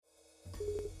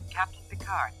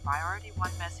card. Priority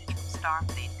 1 message from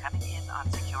Starfleet coming in on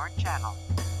secured channel.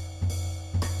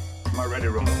 My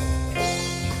Readier Room.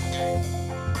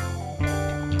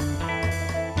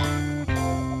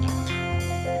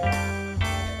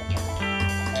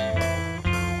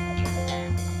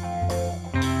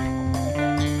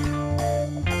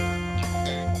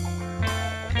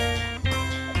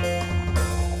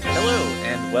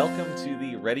 Welcome to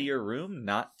the Readier Room,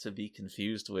 not to be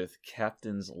confused with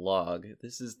Captain's Log.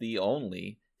 This is the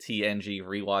only TNG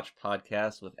rewatch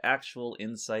podcast with actual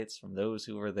insights from those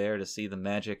who were there to see the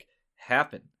magic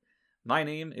happen. My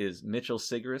name is Mitchell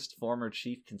Sigrist, former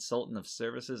Chief Consultant of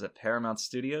Services at Paramount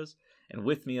Studios, and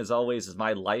with me as always is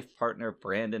my life partner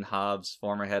Brandon Hobbs,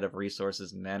 former Head of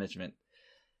Resources Management.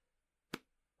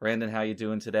 Brandon, how you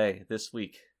doing today, this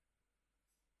week?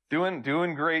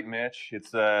 Doing great, Mitch.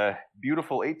 It's a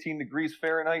beautiful 18 degrees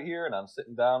Fahrenheit here, and I'm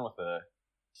sitting down with a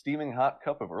steaming hot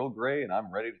cup of Earl Grey, and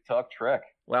I'm ready to talk Trek.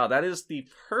 Wow, that is the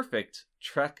perfect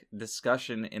Trek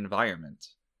discussion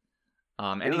environment.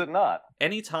 Is it not?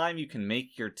 Anytime you can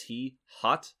make your tea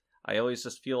hot, I always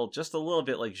just feel just a little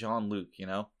bit like Jean-Luc, you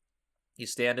know? You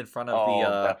stand in front of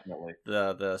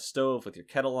the stove with your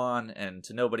kettle on, and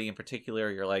to nobody in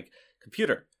particular, you're like,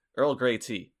 computer, Earl Grey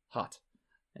tea, hot.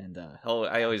 And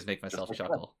I always make myself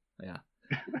chuckle. Yeah,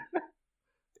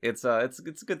 it's a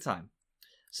good time.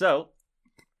 So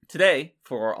today,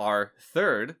 for our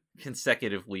third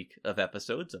consecutive week of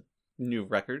episodes, a new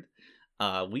record,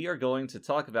 we are going to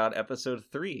talk about episode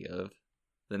 3 of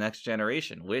The Next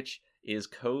Generation, which is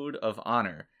Code of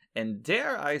Honor. And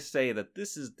dare I say that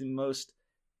this is the most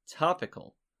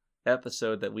topical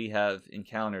episode that we have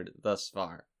encountered thus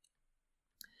far,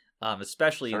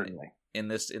 especially in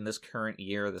this current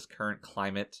year, this current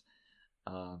climate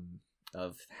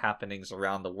of happenings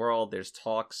around the world. There's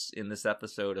talks in this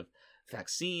episode of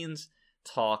vaccines,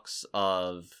 talks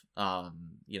of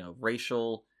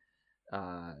racial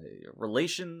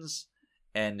relations,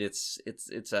 and it's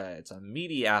a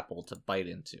meaty apple to bite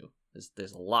into.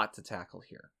 There's a lot to tackle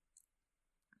here.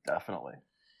 Definitely.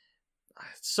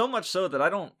 So much so that I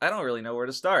don't really know where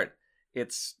to start.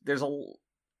 Because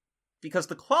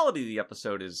the quality of the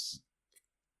episode is,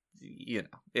 it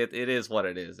is what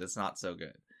it is. It's not so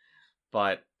good.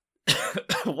 But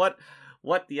what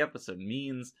the episode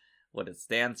means, what it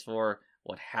stands for,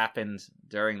 what happened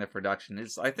during the production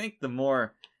is, I think, the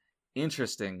more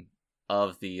interesting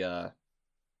of the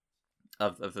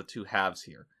two halves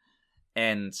here.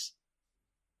 And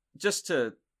just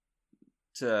to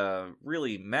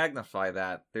really magnify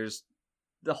that, there's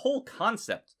the whole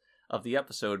concept of the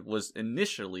episode was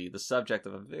initially the subject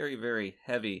of a very, very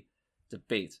heavy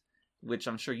debate, which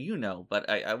I'm sure you know, but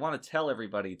I want to tell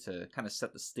everybody to kind of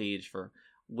set the stage for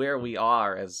where we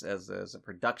are as a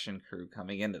production crew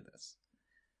coming into this.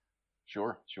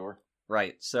 Sure.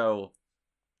 Right, so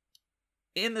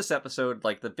in this episode,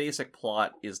 like, the basic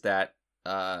plot is that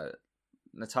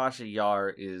Natasha Yar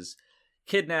is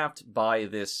kidnapped by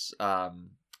this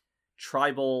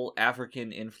tribal,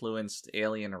 African-influenced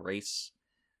alien race,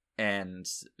 and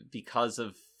because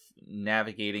of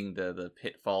navigating the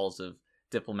pitfalls of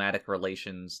diplomatic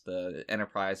relations, the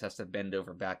Enterprise has to bend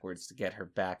over backwards to get her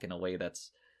back in a way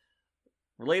that's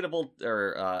relatable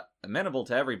or amenable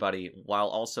to everybody, while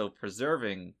also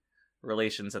preserving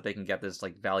relations that they can get this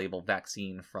like valuable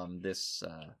vaccine from this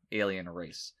alien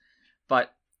race.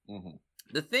 But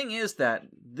the thing is that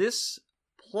this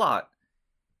plot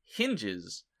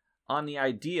hinges on the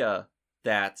idea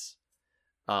that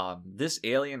this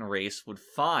alien race would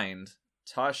find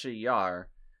Tasha Yar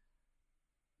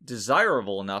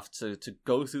desirable enough to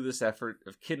go through this effort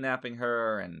of kidnapping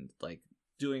her and like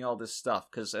doing all this stuff.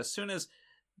 Because as soon as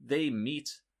she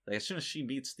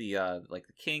meets the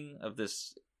king of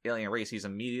this alien race, he's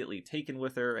immediately taken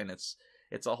with her, and it's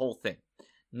a whole thing.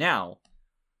 Now,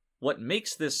 what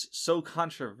makes this so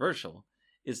controversial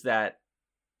is that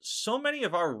so many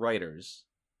of our writers,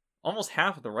 almost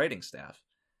half of the writing staff,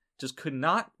 just could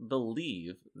not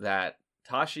believe that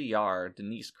Tasha Yar,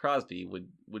 Denise Crosby,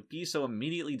 would be so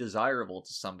immediately desirable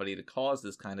to somebody to cause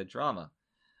this kind of drama.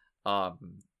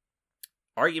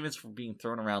 Arguments were being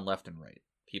thrown around left and right.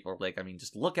 People are like,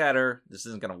 just look at her. This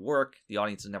isn't going to work. The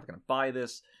audience is never going to buy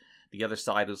this. The other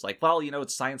side was like, well,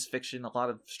 it's science fiction. A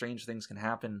lot of strange things can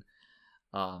happen.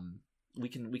 We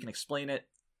can explain it.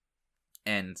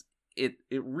 And it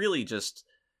really just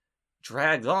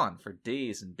dragged on for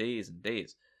days and days and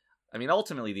days.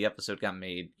 Ultimately the episode got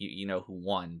made. You know who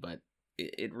won, but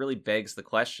it really begs the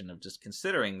question of just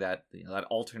considering that that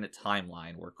alternate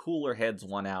timeline where cooler heads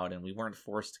won out, and we weren't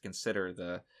forced to consider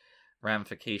the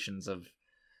ramifications of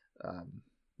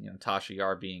Tasha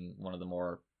Yar being one of the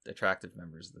more attractive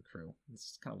members of the crew.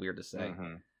 It's kind of weird to say,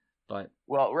 but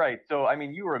well, right. So I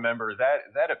mean, you remember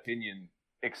that opinion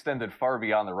extended far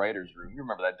beyond the writers' room. You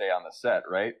remember that day on the set,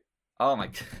 right? Oh my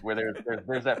god. Where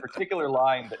there's that particular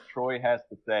line that Troy has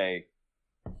to say,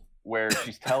 where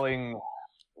she's telling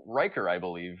Riker, I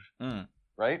believe,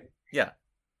 right? Yeah.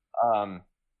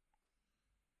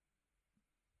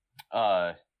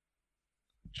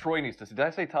 Troy needs to. Did I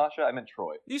say Tasha? I meant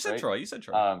Troy. You said right? Troy. You said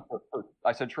Troy.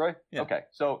 I said Troy? Yeah. Okay.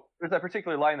 So there's that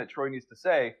particular line that Troy needs to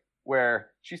say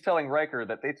where she's telling Riker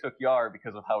that they took Yar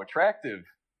because of how attractive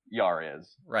Yar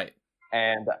is. Right.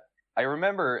 And I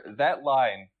remember that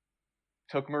line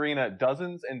took Marina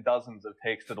dozens and dozens of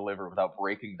takes to deliver without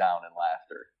breaking down in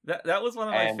laughter. That was one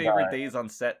of my favorite days on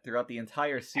set throughout the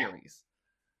entire series.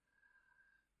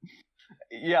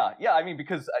 Yeah. I mean,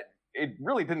 because it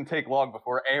really didn't take long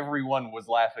before everyone was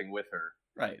laughing with her.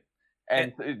 Right.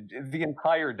 And the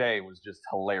entire day was just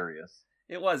hilarious.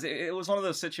 It was. It was one of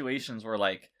those situations where,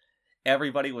 like,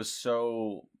 everybody was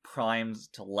so primed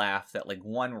to laugh that, like,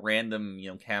 one random,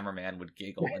 cameraman would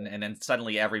giggle, and then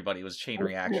suddenly everybody was chain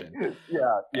reaction.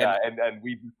 Yeah, and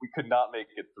we could not make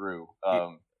it through.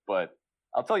 But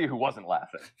I'll tell you who wasn't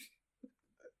laughing.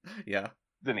 Yeah.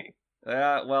 Denise.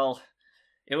 Well,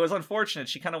 it was unfortunate.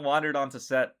 She kind of wandered onto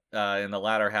set in the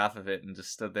latter half of it and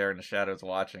just stood there in the shadows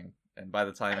watching. And by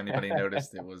the time anybody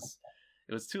noticed, it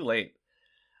was too late.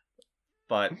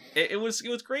 But it was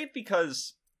great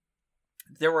because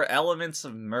there were elements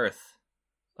of mirth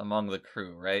among the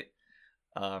crew, right?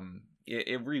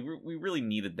 We really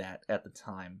needed that at the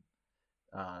time,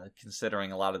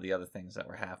 considering a lot of the other things that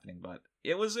were happening. But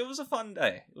it was a fun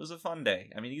day. It was a fun day.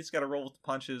 I mean, you just got to roll with the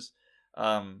punches.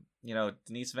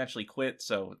 Denise eventually quit,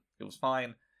 so it was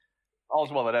fine.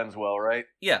 All's well that ends well, right?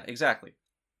 Yeah, exactly.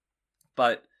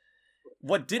 But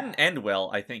what didn't end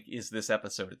well, I think, is this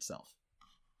episode itself.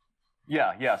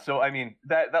 Yeah. So, I mean,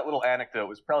 that little anecdote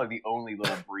was probably the only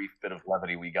little brief bit of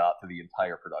levity we got to the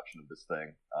entire production of this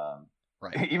thing.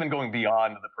 Right. Even going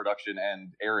beyond the production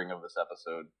and airing of this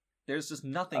episode. There's just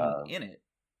nothing in it.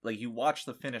 Like, you watch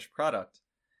the finished product,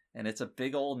 and it's a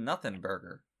big old nothing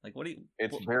burger. Like, what do you...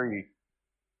 It's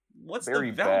What's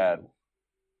very the value?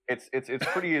 bad. It's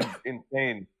pretty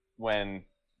insane when,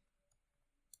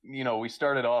 we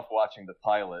started off watching the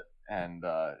pilot, and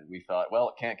we thought, well,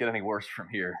 it can't get any worse from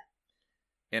here.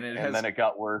 And then it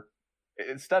got worse.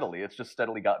 It's just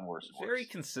steadily gotten worse and worse. Very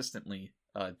consistently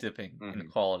dipping in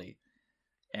quality.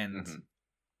 And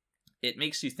it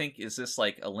makes you think, is this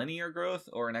like a linear growth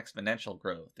or an exponential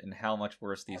growth in how much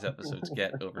worse these episodes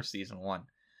get over season 1?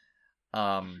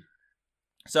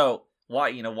 So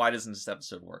why doesn't this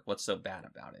episode work? What's so bad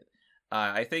about it?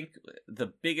 I think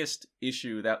the biggest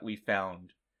issue that we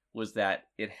found was that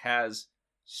it has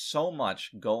so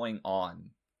much going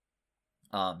on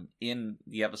in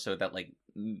the episode that, like,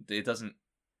 it doesn't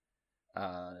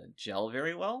gel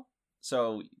very well.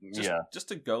 So just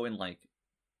to go in, like,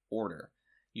 order,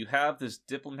 you have this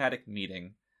diplomatic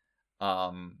meeting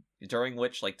during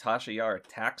which, like, Tasha Yar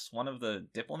attacks one of the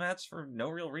diplomats for no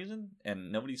real reason,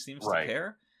 and nobody seems to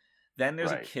care. Then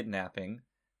there's a kidnapping.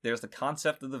 There's the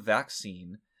concept of the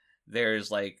vaccine.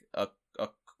 There's, like, a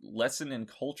lesson in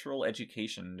cultural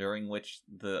education during which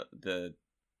the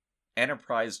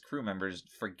Enterprise crew members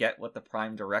forget what the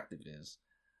Prime Directive is.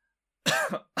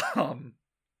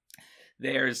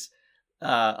 There's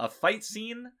a fight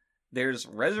scene. There's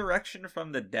resurrection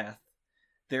from the death.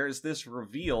 There's this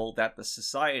reveal that the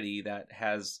society that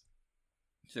has,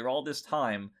 through all this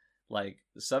time, like,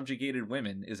 subjugated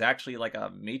women is actually like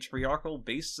a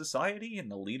matriarchal-based society, and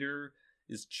the leader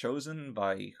is chosen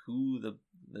by who the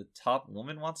top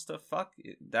woman wants to fuck.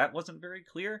 That wasn't very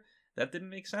clear. That didn't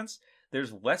make sense.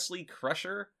 There's Wesley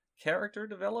Crusher character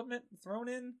development thrown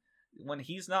in when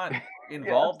he's not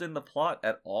involved in the plot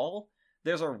at all.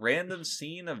 There's a random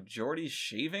scene of Geordi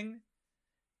shaving.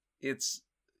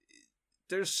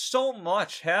 There's so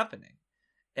much happening,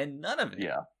 and none of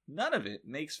it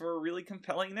makes for a really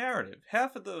compelling narrative.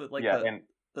 Half of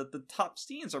the top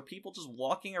scenes are people just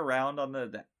walking around on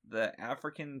the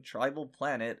African tribal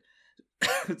planet,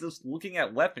 just looking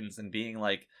at weapons and being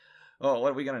like, oh,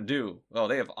 what are we gonna do? Oh,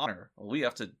 they have honor. Well, we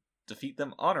have to defeat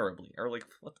them honorably. Or, like,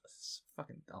 what? This is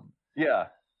fucking dumb. Yeah,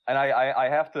 and I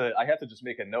have to just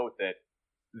make a note that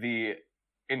the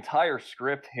entire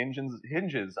script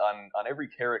hinges on every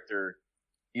character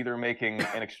either making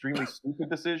an extremely stupid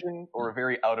decision or a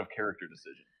very out of character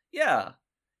decision. Yeah,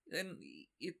 and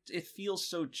it feels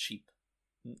so cheap.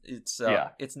 It's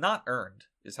not earned,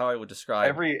 is how I would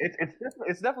describe.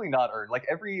 It's definitely not earned. Like,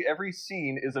 every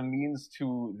scene is a means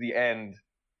to the end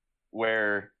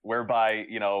whereby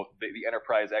the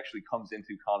Enterprise actually comes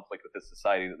into conflict with this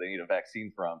society that they need a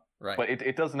vaccine from. Right. But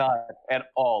it does not at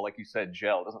all, like you said,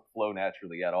 gel. It doesn't flow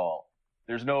naturally at all.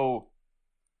 There's no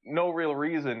real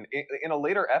reason. In a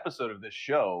later episode of this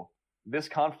show, this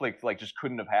conflict like just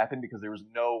couldn't have happened because there was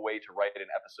no way to write an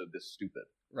episode this stupid.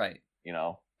 Right.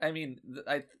 I mean,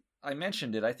 I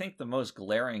mentioned it. I think the most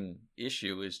glaring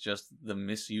issue is just the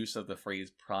misuse of the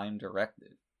phrase prime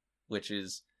directive, which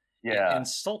is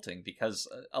insulting because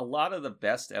a lot of the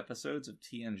best episodes of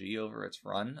TNG over its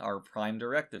run are prime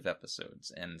directive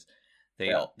episodes, and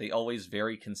they always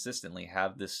very consistently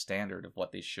have this standard of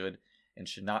what they should and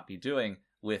should not be doing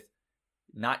with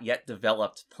not yet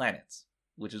developed planets,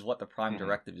 which is what the prime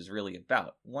directive is really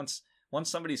about. Once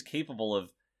somebody's capable of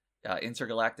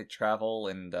intergalactic travel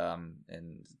and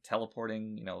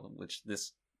teleporting, which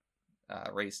this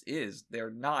race is, they're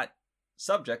not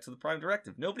subject to the prime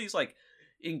directive. Nobody's like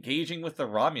engaging with the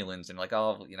Romulans and like,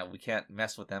 oh, we can't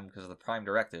mess with them because of the prime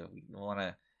directive. We want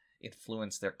to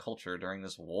influence their culture during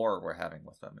this war we're having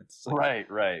with them. It's like,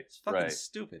 right. It's fucking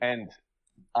stupid. And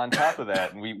on top of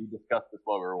that, and we discussed this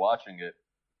while we were watching it,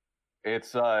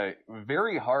 it's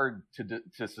very hard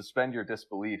to suspend your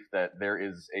disbelief that there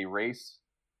is a race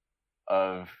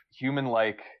of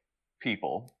human-like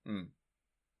people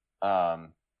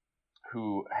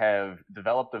who have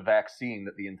developed a vaccine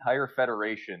that the entire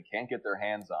Federation can't get their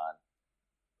hands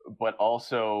on, but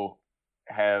also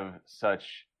have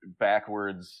such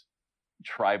backwards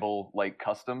tribal-like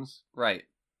customs. Right.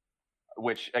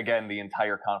 Which, again, the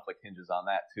entire conflict hinges on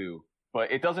that, too.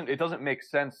 But it doesn't make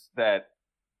sense that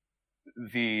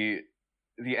the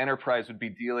Enterprise would be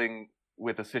dealing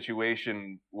with a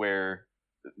situation where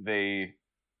they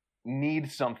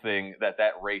need something that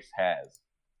race has.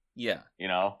 Yeah.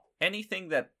 Anything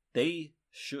that they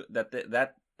should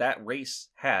that race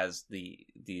has, the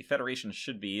Federation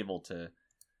should be able to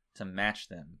match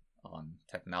them on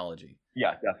technology.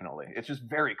 Yeah, definitely. It's just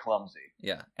very clumsy.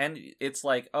 Yeah. And it's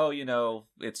like, oh,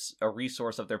 it's a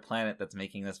resource of their planet that's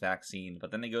making this vaccine, but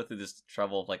then they go through this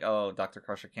trouble of like, oh, Dr.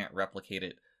 Crusher can't replicate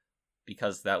it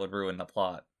because that would ruin the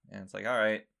plot. And it's like, all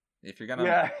right, if you're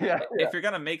gonna if you're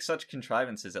gonna make such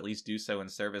contrivances, at least do so in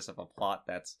service of a plot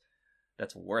that's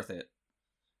worth it.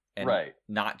 And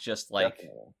not just like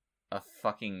a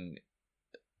fucking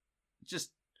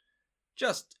just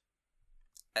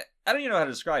I don't even know how to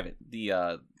describe it.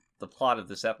 The plot of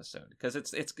this episode, because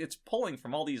it's pulling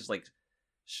from all these like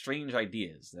strange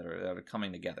ideas that are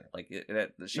coming together. Like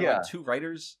the show had two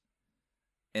writers,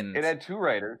 and it had two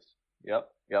writers. Yep.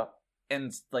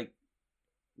 And like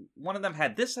one of them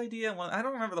had this idea, I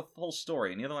don't remember the full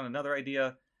story, and the other one another idea,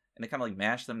 and they kind of like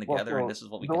mashed them together, and this is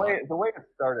what we got. The way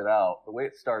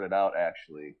it started out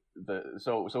actually.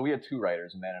 So we had two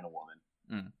writers, a man and a woman.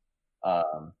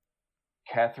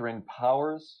 Catherine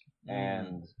Powers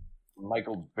and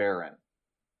Michael Barron.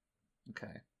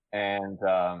 Okay. And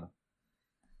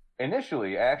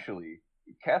initially, actually,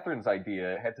 Catherine's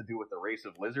idea had to do with the race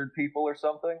of lizard people or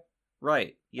something.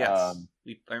 Right. Yes.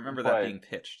 I remember that being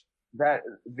pitched. That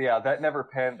never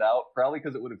panned out, probably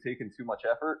because it would have taken too much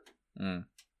effort.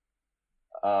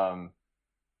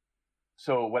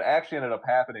 So what actually ended up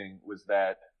happening was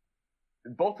that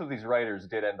both of these writers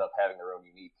did end up having their own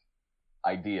unique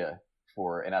idea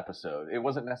for an episode. It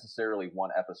wasn't necessarily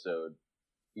one episode,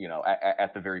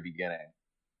 at the very beginning.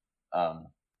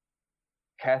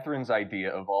 Catherine's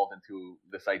idea evolved into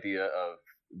this idea of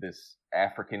this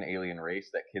African alien race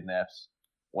that kidnaps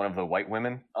one of the white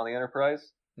women on the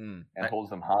Enterprise and holds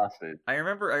them hostage. I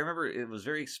remember it was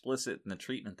very explicit in the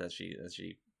treatment that she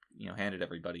handed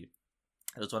everybody.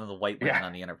 It was one of the white women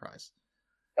on the Enterprise.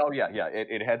 Oh yeah.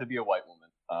 It had to be a white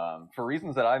woman for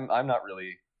reasons that I'm not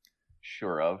really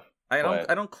sure of.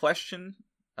 I don't question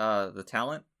the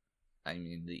talent. I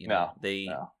mean,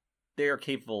 they are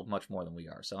capable of much more than we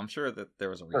are. So I'm sure that there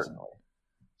was a reason.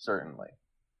 Certainly.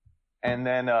 And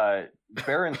then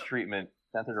Barron's treatment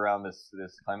centered around this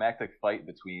climactic fight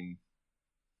between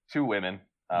two women.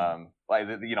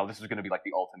 This is going to be like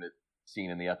the ultimate scene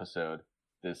in the episode.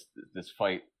 This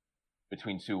fight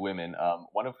between two women.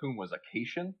 One of whom was a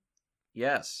Cation.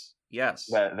 Yes.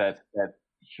 That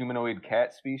humanoid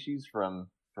cat species from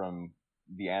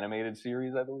the animated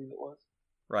series, I believe it was.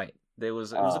 Right. It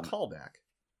was a callback.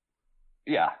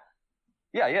 Yeah,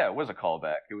 it was a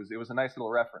callback. It was a nice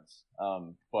little reference.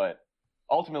 But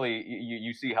ultimately,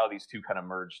 you see how these two kind of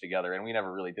merge together, and we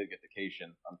never really did get the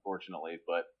Cation, unfortunately.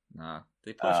 But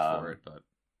they pushed for it. But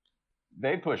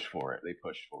they pushed for it.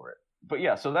 But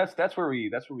yeah, so that's where we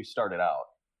started out.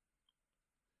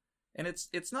 And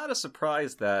it's not a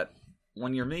surprise that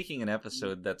when you're making an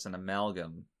episode that's an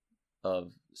amalgam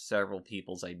of several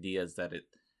people's ideas that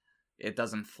it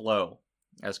doesn't flow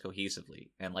as cohesively.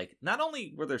 And like, not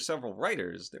only were there several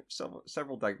writers, there were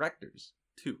several directors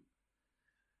too.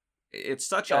 It's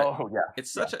such a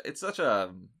it's such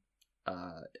a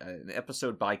an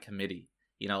episode by committee.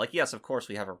 You know, like, yes, of course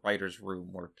we have a writer's room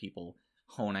where people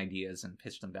hone ideas and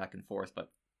pitch them back and forth,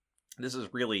 but this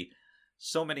is really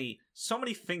so many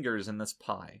fingers in this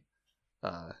pie.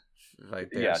 If I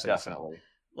dare say definitely. So.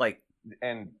 Like,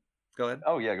 and go ahead.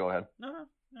 Oh yeah, go ahead. No,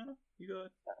 you go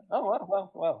ahead.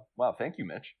 Oh wow, thank you,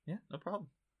 Mitch. Yeah, no problem.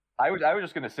 I was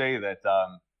just going to say that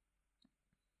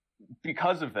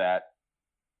because of that,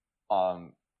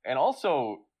 and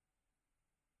also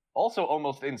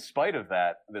almost in spite of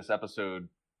that, this episode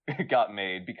got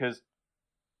made, because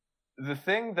the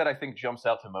thing that I think jumps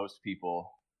out to most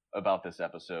people about this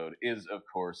episode is, of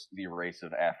course, the race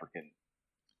of African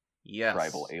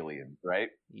tribal aliens, right?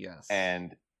 Yes.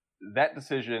 And that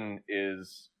decision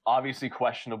is obviously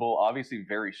questionable, obviously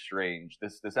very strange.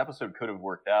 This episode could have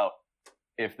worked out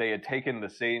if they had taken the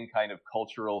same kind of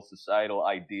cultural, societal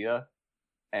idea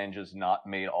and just not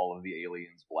made all of the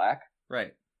aliens black.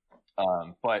 Right.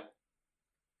 But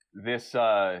this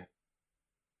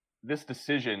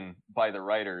decision by the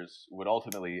writers would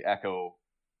ultimately echo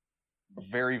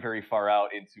very, very far out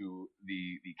into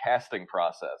the casting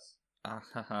process.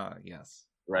 Yes.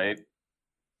 Right?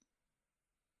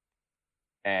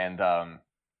 And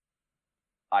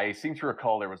I seem to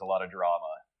recall there was a lot of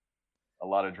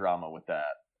drama with that.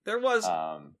 There was,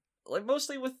 like,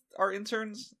 mostly with our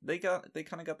interns, they kind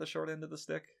of got the short end of the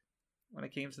stick when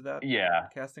it came to that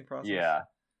casting process.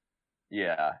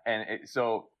 Yeah. And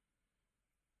so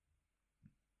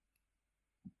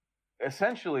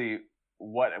essentially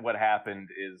what happened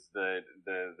is the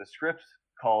script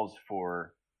calls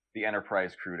for the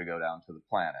Enterprise crew to go down to the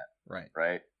planet.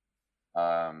 Right?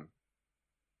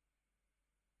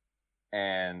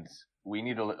 And we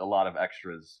need a lot of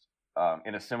extras,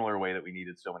 in a similar way that we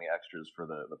needed so many extras for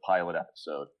the pilot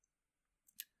episode.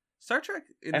 Star Trek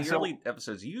in the early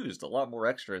episodes used a lot more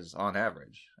extras on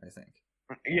average, I think.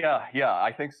 Yeah,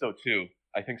 I think so too.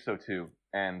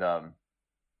 And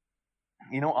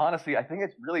honestly, I think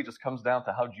it really just comes down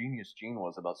to how genius Gene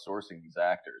was about sourcing these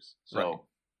actors. So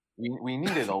we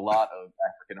needed a lot of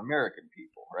African American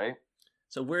people, right?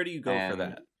 So where do you go for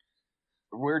that?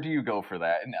 Where do you go for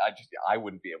that? And I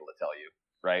wouldn't be able to tell you,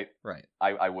 right? Right.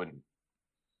 I wouldn't.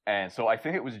 And so I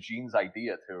think it was Gene's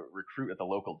idea to recruit at the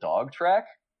local dog track.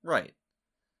 Right.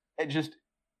 It just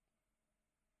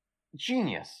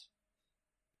genius.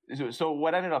 So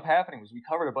what ended up happening was we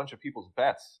covered a bunch of people's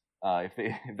bets if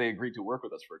they agreed to work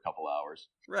with us for a couple hours.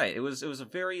 Right. It was a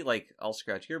very, like, I'll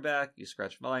scratch your back, you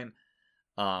scratch mine.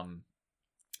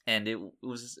 And it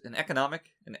was an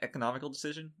economical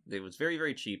decision. It was very,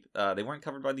 very cheap. They weren't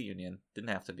covered by the union. Didn't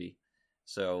have to be.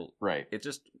 So it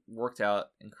just worked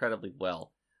out incredibly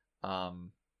well.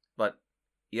 But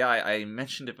yeah, I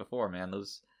mentioned it before, man.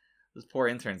 Those poor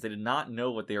interns, they did not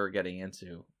know what they were getting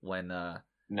into when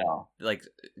like,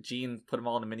 Gene put them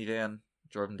all in a minivan,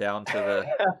 drove them down to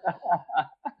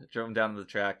the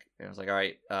track, and was like, all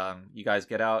right, you guys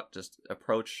get out, just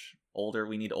approach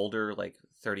we need older, like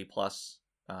 30 plus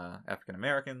African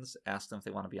Americans, ask them if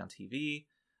they want to be on TV,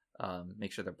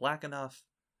 make sure they're black enough.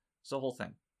 It's the whole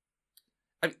thing.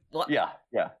 Yeah.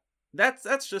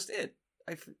 That's just it.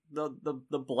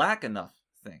 The black enough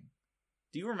thing.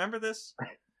 Do you remember this?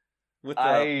 With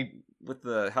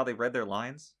how they read their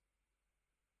lines?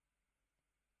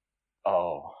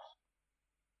 Oh.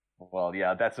 Well,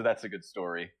 yeah, that's a good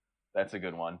story. That's a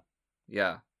good one.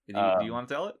 Yeah. Do you want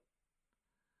to tell it?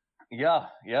 Yeah.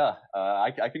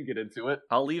 I can get into it.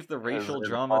 I'll leave the racial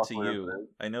drama to you.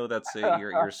 I know that's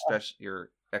your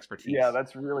expertise. Yeah,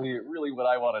 that's really what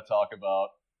I want to talk about.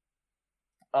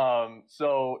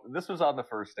 So this was on the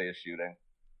first day of shooting.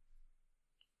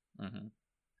 Mm-hmm.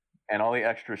 And all the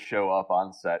extras show up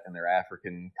on set in their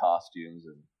African costumes,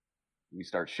 and we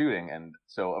start shooting. And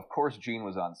so, of course, Gene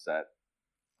was on set.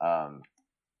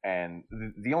 And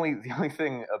the only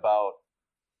thing about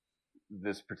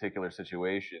this particular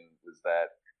situation was that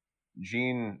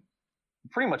Gene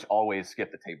pretty much always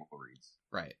skipped the table reads.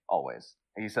 Right. Always.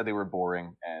 He said they were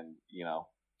boring, and,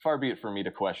 far be it for me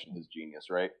to question his genius,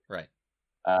 right? Right.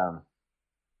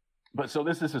 But so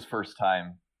this is his first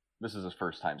time. This is his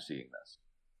first time seeing this.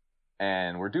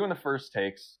 And we're doing the first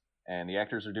takes, and the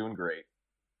actors are doing great.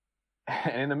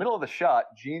 And in the middle of the shot,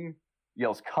 Gene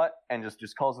yells cut and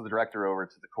just calls the director over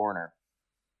to the corner.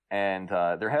 And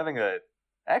they're having a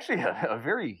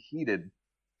very heated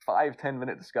 5-10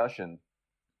 minute discussion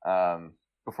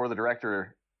before the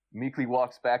director meekly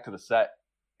walks back to the set,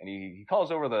 and he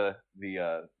calls over the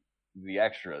the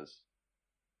extras,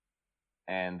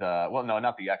 and well, no,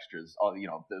 not the extras. All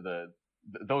the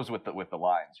those with the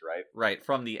lines, right? Right,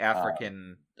 from the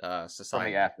African From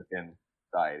society. the African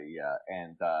society, yeah.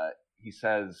 And he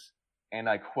says, and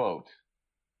I quote,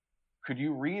 "Could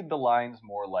you read the lines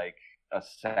more like a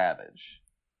savage,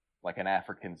 like an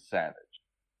African savage?"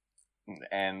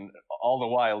 And all the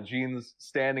while, Gene's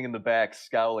standing in the back,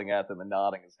 scowling at them and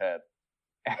nodding his head.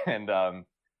 And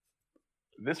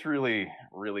this really,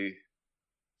 really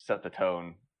set the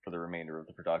tone for the remainder of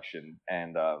the production.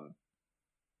 And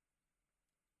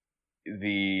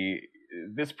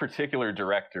this particular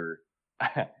director,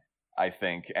 I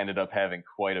think, ended up having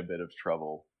quite a bit of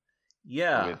trouble.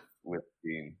 Yeah. With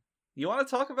Gene. You want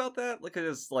to talk about that?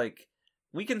 Because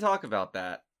we can talk about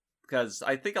that, because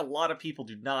I think a lot of people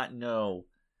do not know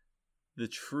the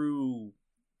true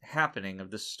happening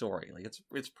of this story. Like,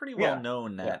 it's pretty well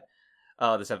known that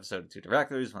this episode had 2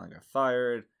 directors, one got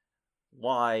fired.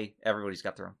 Why? Everybody's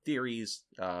got their own theories.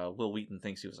 Will Wheaton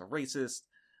thinks he was a racist.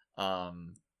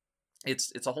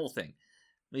 It's a whole thing.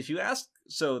 If you ask,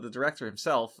 so the director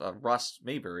himself, Russ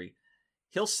Maybury,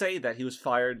 he'll say that he was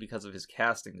fired because of his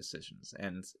casting decisions,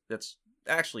 and that's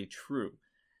actually true.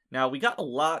 Now, we got a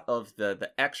lot of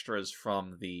the extras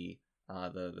from the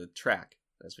track,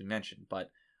 as we mentioned,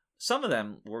 but some of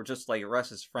them were just like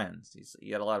Russ's friends. He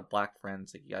had a lot of black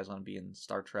friends. Like, you guys want to be in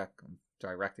Star Trek? I'm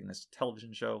directing this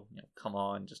television show. Come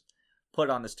on, just put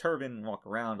on this turban and walk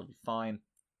around. It'll be fine.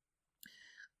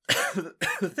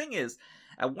 The thing is,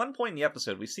 at one point in the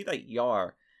episode, we see that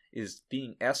Yar is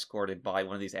being escorted by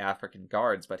one of these African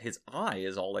guards, but his eye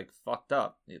is all fucked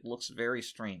up. It looks very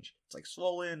strange. It's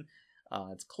swollen.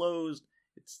 It's closed.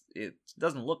 It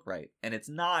doesn't look right, and it's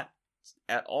not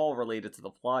at all related to the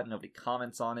plot. Nobody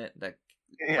comments on it.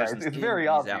 It's very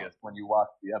obvious when you watch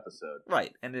the episode,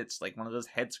 right? And it's one of those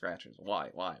head scratchers.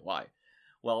 Why?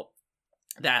 Well,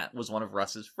 that was one of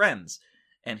Russ's friends,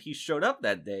 and he showed up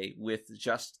that day with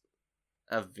just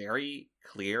a very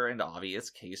clear and obvious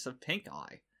case of pink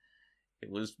eye. It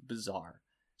was bizarre.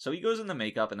 So he goes in the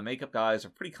makeup, and the makeup guys are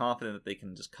pretty confident that they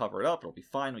can just cover it up. It'll be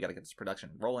fine. We got to get this production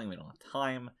rolling. We don't have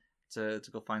time to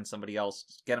go find somebody else.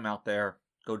 Just get him out there,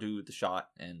 go do the shot,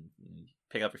 and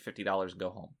pick up your $50 and go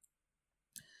home.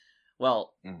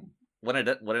 Well, what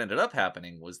ended up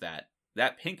happening was that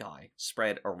pink eye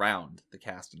spread around the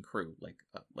cast and crew like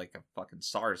a fucking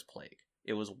SARS plague.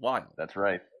 It was wild. That's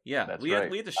right. Yeah, we had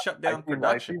to shut down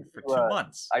production for 2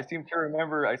 months. I seem to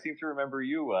remember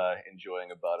you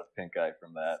enjoying a bout of pink eye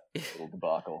from that little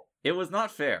debacle. It was not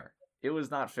fair.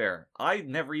 I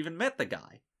never even met the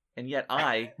guy, and yet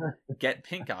I get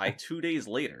pink eye 2 days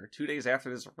later, 2 days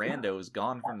after this rando is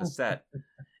gone from the set.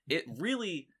 It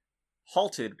really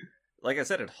halted. Like I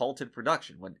said, it halted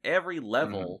production when every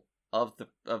level of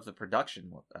the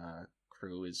production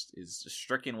crew is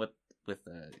stricken with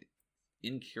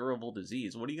incurable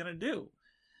disease. What are you going to do?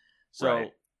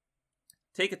 So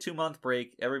take a 2-month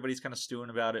break. Everybody's kind of stewing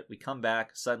about it. We come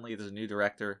back. Suddenly there's a new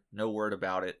director. No word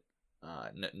about it.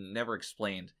 Never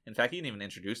explained. In fact, he didn't even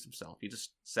introduce himself. He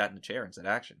just sat in a chair and said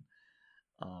action.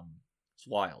 It's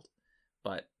wild.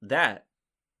 But that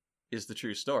is the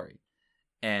true story.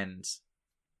 And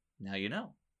now you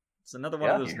know. It's another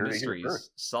one of those mysteries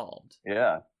solved.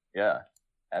 Yeah,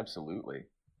 absolutely.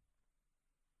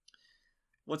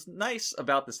 What's nice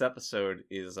about this episode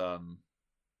is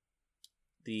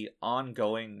the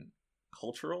ongoing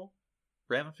cultural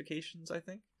ramifications, I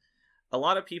think. A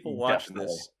lot of people watch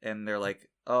this and they're like,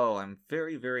 oh, I'm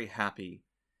very, very happy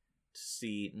to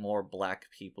see more black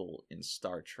people in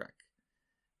Star Trek.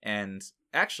 And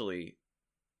actually,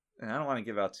 and I don't want to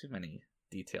give out too many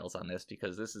details on this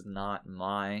because this is not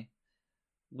my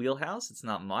wheelhouse. It's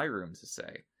not my room to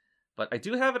say. But I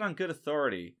do have it on good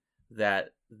authority that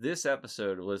this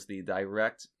episode was the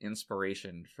direct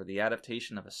inspiration for the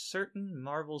adaptation of a certain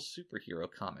Marvel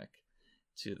superhero comic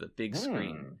to the big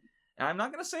screen. And I'm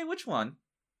not going to say which one.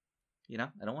 I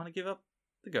don't want to give up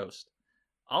the ghost.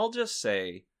 I'll just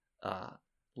say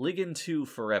Ligon 2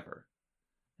 Forever.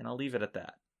 And I'll leave it at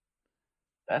that.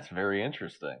 That's very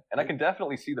interesting. And I can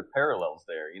definitely see the parallels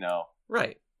there,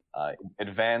 Right.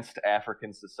 Advanced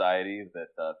African society that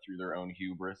through their own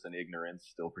hubris and ignorance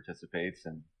still participates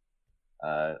in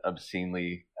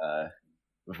obscenely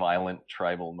violent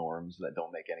tribal norms that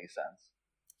don't make any sense.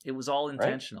 It was all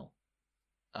intentional.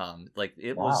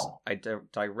 It was a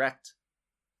direct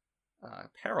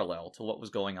parallel to what was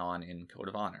going on in Code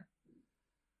of Honor.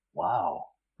 Wow,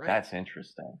 right. That's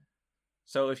interesting.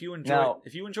 So if you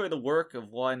enjoy the work of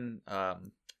one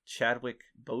Chadwick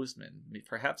Boseman,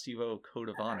 perhaps you owe Code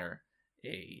of Honor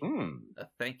a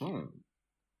thank you.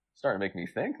 Starting to make me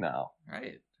think now.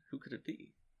 Right? Who could it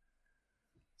be?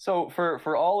 So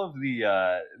for all of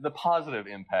the positive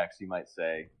impacts, you might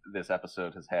say, this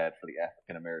episode has had for the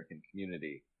African American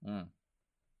community,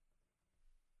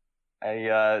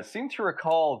 I seem to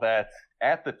recall that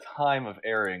at the time of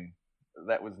airing,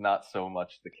 that was not so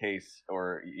much the case,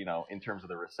 or in terms of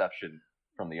the reception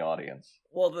from the audience.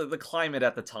 Well, the climate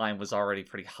at the time was already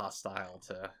pretty hostile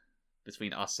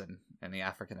between us and the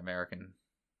African Americans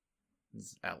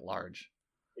at large.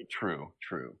 True.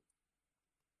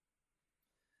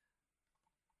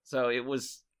 So it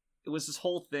was this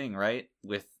whole thing, right,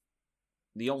 with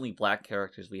the only black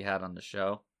characters we had on the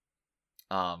show.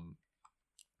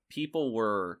 People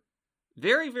were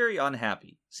very, very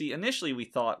unhappy. See, initially we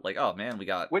thought, like, oh man, we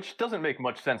got... Which doesn't make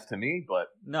much sense to me, but...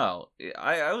 No,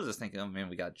 I was just thinking, oh man,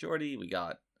 we got Geordi, we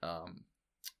got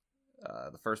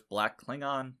the first black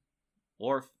Klingon,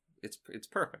 Worf. It's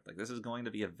perfect. Like, this is going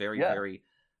to be a very, very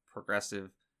progressive,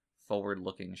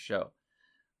 forward-looking show.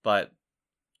 But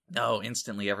no,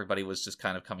 instantly everybody was just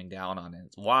kind of coming down on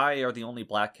it. Why are the only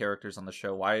black characters on the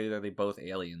show? Why are they both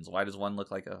aliens? Why does one look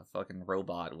like a fucking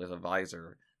robot with a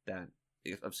visor that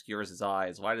obscures his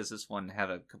eyes? Why does this one have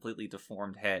a completely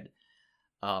deformed head?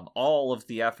 All of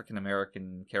the African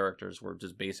American characters were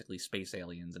just basically space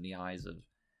aliens in the eyes of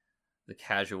the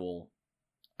casual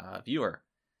viewer.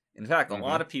 In fact, a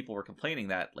lot of people were complaining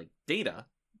that, like, Data,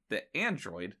 the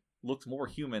android, looked more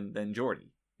human than Geordi,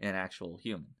 an actual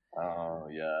human. Oh,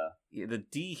 yeah. The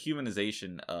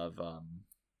dehumanization of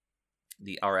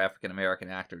our African American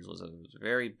actors was a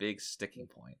very big sticking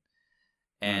point.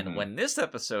 And when this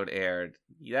episode aired,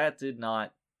 that did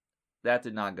not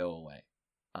go away.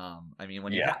 I mean,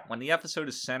 when the episode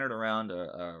is centered around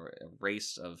a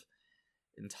race of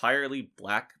entirely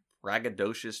black,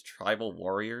 braggadocious tribal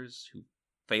warriors who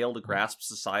fail to grasp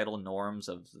societal norms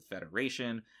of the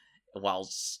Federation while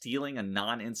stealing a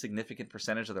non-insignificant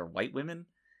percentage of their white women,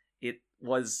 it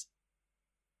was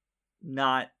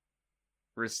not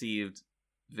received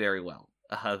very well.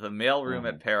 The mailroom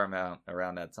at Paramount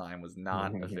around that time was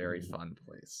not a very fun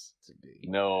place to be.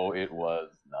 No, it was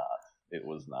not. It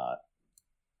was not.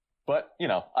 But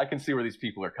I can see where these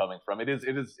people are coming from. It's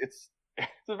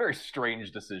a very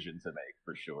strange decision to make,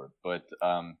 for sure. But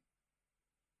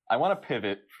I want to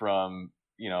pivot from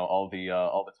all the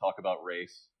talk about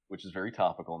race, which is very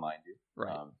topical, mind you.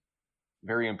 Right.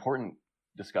 Very important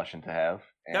discussion to have.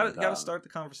 Got to start the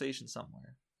conversation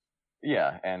somewhere.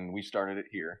 Yeah, and we started it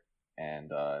here,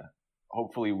 and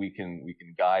hopefully we can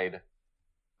guide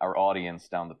our audience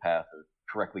down the path of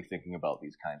correctly thinking about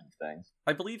these kinds of things.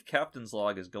 I believe Captain's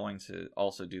Log is going to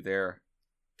also do their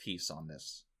piece on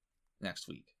this next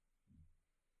week.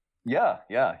 Yeah.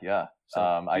 So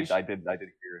I did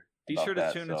hear. Be sure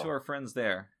to tune into our friends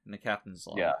there in the Captain's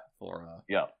Log for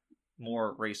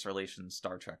more race relations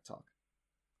Star Trek talk.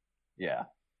 Yeah,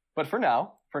 but for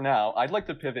now, I'd like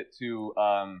to pivot to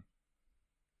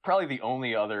probably the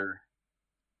only other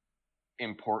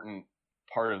important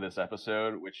part of this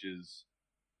episode, which is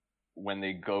when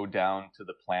they go down to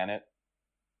the planet.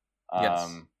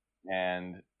 Yes.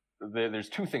 And there's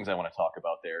two things I want to talk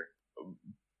about there,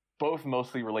 both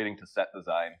mostly relating to set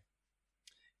design.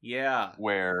 Yeah.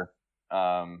 Where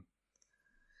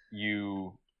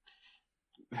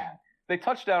they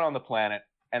touch down on the planet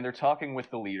and they're talking with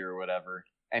the leader or whatever,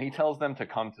 and he tells them to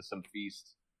come to some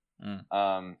feast.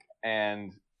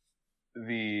 And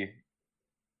the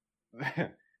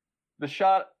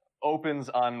shot opens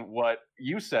on what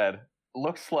you said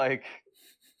looks like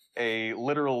a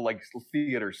literal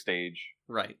theater stage.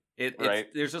 Right.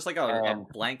 There's just like a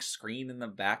blank screen in the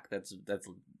back that's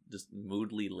just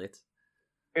moodily lit.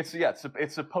 It's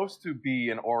supposed to be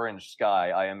an orange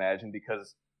sky, I imagine,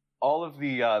 because all of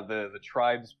the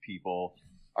tribes people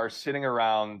are sitting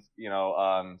around,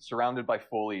 surrounded by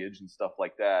foliage and stuff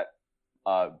like that.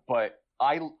 But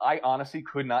I honestly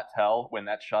could not tell when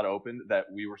that shot opened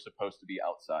that we were supposed to be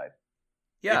outside.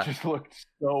 Yeah, it just looked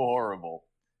so horrible.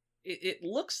 It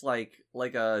looks like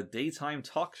a daytime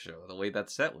talk show the way that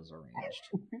set was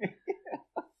arranged.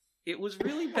 It was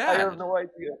really bad. I have no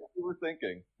idea what they were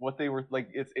thinking. What they were like,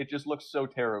 it just looks so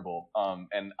terrible.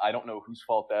 And I don't know whose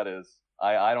fault that is.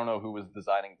 I don't know who was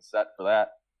designing the set for that,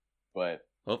 but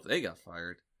hope they got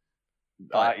fired.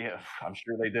 Yeah, I'm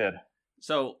sure they did.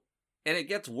 So, and it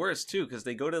gets worse too because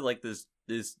they go to like this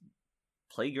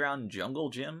playground jungle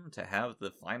gym to have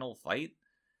the final fight.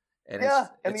 And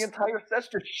the entire set's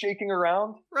just shaking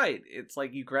around. Right, it's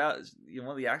like one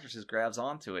of the actresses grabs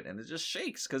onto it, and it just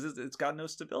shakes because it's got no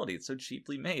stability. It's so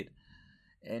cheaply made.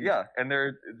 And and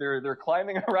they're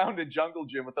climbing around a jungle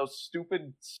gym with those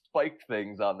stupid spiked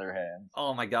things on their hands.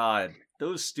 Oh my god,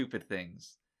 those stupid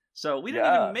things! So we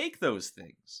didn't even make those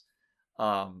things.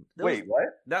 Wait, what?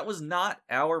 That was not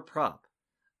our prop.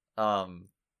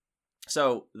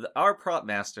 So our prop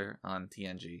master on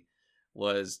TNG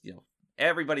was,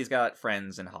 everybody's got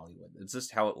friends in Hollywood. It's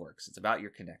just how it works. It's about your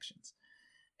connections.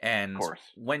 And Of course.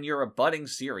 when you're a budding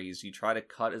series, you try to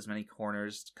cut as many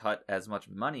corners, cut as much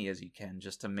money as you can,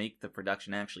 just to make the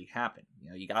production actually happen.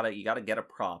 You gotta get a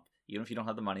prop, even if you don't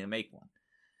have the money to make one.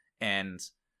 And,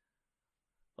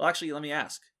 well, actually, let me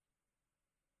ask.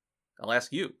 I'll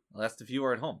ask you. I'll ask the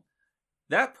viewer at home.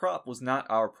 That prop was not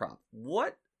our prop.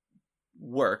 What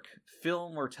work,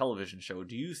 film or television show,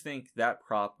 do you think that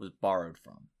prop was borrowed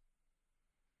from?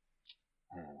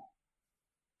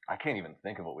 I can't even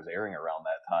think of what was airing around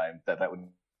that time that would...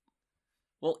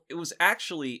 Well, it was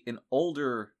actually an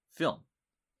older film.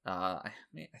 I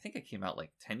think it came out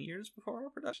like 10 years before our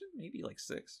production, maybe like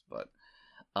 6, but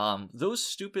those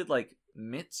stupid like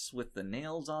mitts with the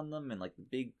nails on them and like the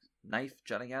big knife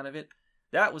jutting out of it,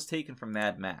 that was taken from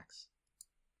Mad Max.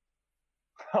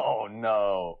 Oh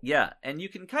no. Yeah, and you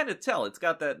can kind of tell it's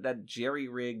got that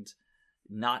jerry-rigged,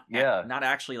 not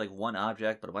actually like one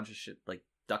object, but a bunch of shit like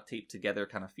duct taped together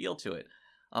kind of feel to it.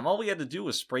 All we had to do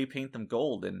was spray paint them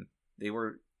gold, and they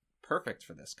were perfect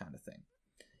for this kind of thing.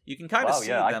 You can kind of see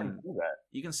them. I can see that.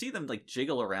 You can see them like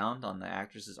jiggle around on the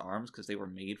actresses' arms because they were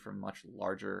made from much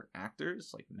larger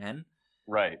actors, like men.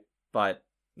 Right. But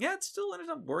yeah, it still ended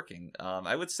up working.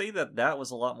 I would say that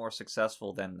was a lot more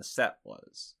successful than the set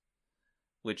was.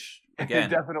 Which,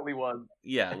 again... It definitely was.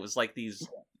 Yeah, it was like these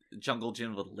jungle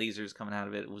gym with lasers coming out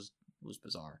of it. It was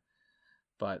bizarre.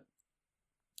 But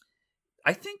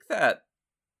I think that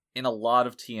in a lot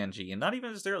of TNG, and not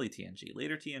even just early TNG,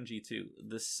 later TNG too,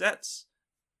 the sets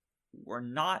were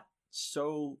not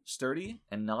so sturdy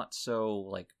and not so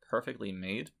like perfectly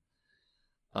made.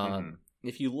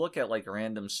 If you look at like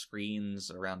random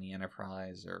screens around the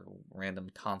Enterprise or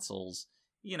random consoles,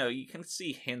 you can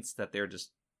see hints that they're just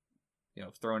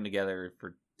thrown together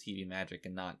for TV magic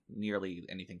and not nearly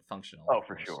anything functional. Oh,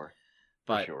 for sure.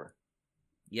 But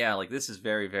yeah, like this is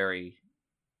very, very.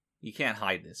 You can't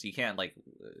hide this. You can't like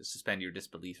suspend your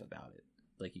disbelief about it,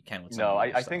 like you can with some. No,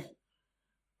 I think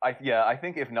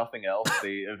if nothing else,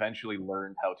 they eventually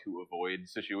learned how to avoid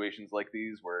situations like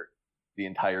these where the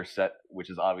entire set, which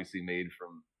is obviously made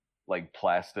from like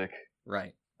plastic,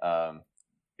 right,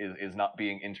 is not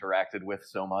being interacted with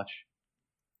so much.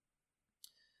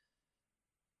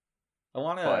 I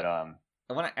want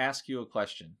to ask you a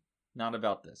question, not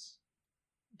about this,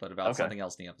 but about something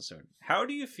else in the episode. How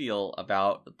do you feel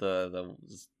about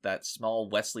that small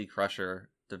Wesley Crusher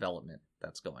development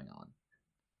that's going on?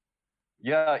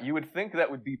 Yeah, you would think that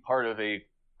would be part of a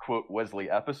quote Wesley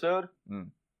episode,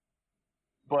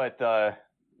 but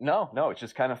no, it's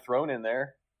just kind of thrown in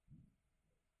there.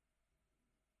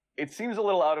 It seems a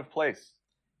little out of place.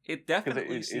 It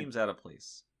definitely seems out of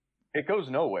place. It goes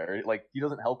nowhere. Like, he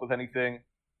doesn't help with anything.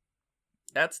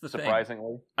 That's the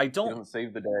surprisingly. He doesn't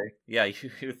save the day. Yeah,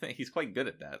 you think he's quite good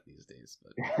at that these days.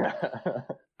 But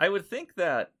I would think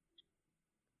that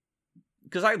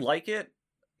because I like it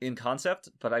in concept,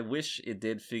 but I wish it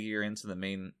did figure into the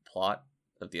main plot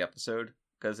of the episode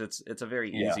because it's a very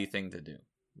easy thing to do.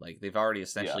 Like they've already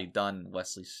essentially done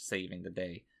Wesley saving the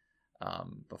day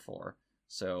before,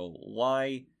 so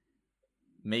why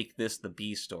make this the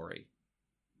B story?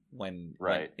 When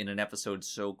in an episode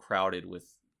so crowded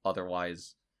with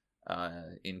otherwise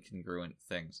incongruent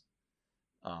things.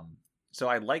 So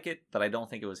I like it, but I don't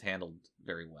think it was handled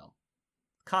very well.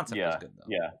 Concept is good,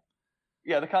 though.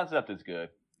 Yeah, the concept is good.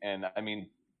 And, I mean,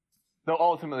 though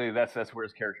ultimately that's where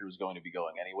his character was going to be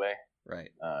going anyway.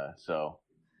 Right. So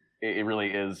it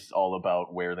really is all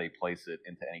about where they place it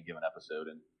into any given episode,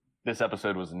 and this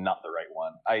episode was not the right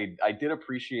one. I did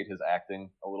appreciate his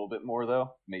acting a little bit more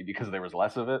though, maybe because there was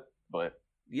less of it. But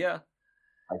yeah,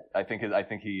 I think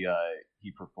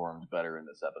he performed better in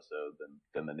this episode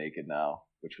than the Naked Now,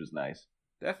 which was nice.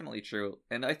 Definitely true,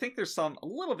 and I think there's a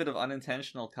little bit of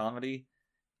unintentional comedy,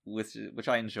 which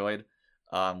I enjoyed,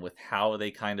 with how they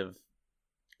kind of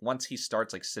once he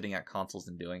starts like sitting at consoles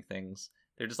and doing things.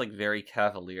 They're just like very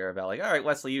cavalier about like, all right,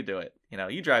 Wesley, you do it.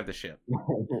 You drive the ship.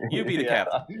 You be the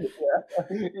captain.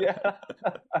 Yeah.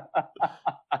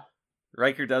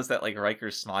 Riker does that like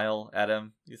Riker smile at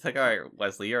him. He's like, all right,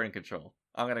 Wesley, you're in control.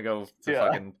 I'm gonna go to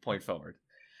fucking point forward.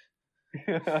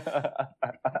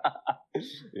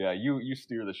 Yeah, you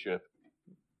steer the ship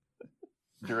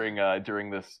during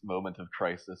this moment of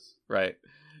crisis. Right.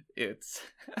 It's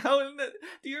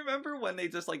do you remember when they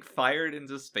just like fired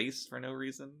into space for no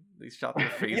reason? They shot their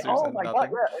phasers. Oh my god!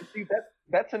 Yeah, see,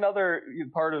 that's another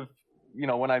part of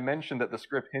when I mentioned that the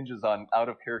script hinges on out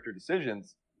of character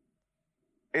decisions.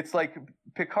 It's like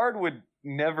Picard would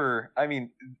never. I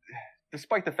mean,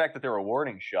 despite the fact that they're a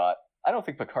warning shot, I don't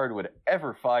think Picard would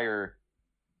ever fire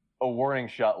a warning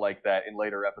shot like that in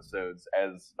later episodes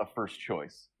as a first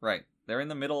choice. Right. They're in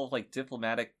the middle of like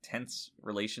diplomatic tense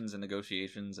relations and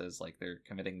negotiations as like they're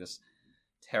committing this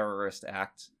terrorist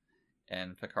act,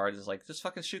 and Picard is like, just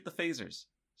fucking shoot the phasers.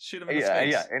 Shoot them in the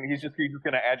space. Yeah, and he's just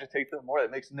going to agitate them more.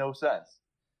 That makes no sense.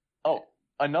 Oh,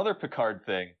 another Picard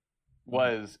thing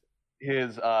was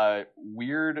his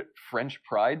weird French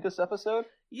pride this episode.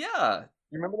 Yeah.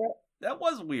 You remember that? That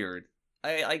was weird.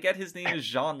 I get his name is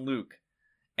Jean-Luc,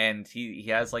 and he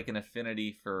has like an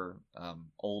affinity for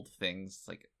old things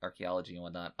like archaeology and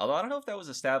whatnot. Although I don't know if that was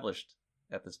established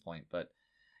at this point, but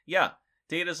yeah,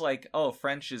 Data's like, oh,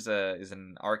 French is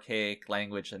an archaic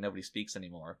language that nobody speaks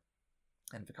anymore,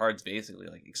 and Picard's basically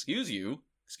like, excuse you,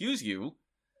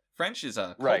 French is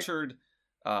a cultured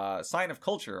sign of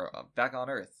culture back on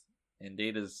Earth, and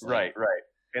Data's like, right,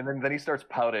 and then he starts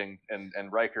pouting, and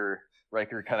Riker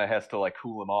kind of has to like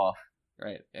cool him off.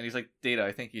 Right, and he's like, Data,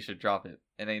 I think you should drop it.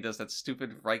 And then he does that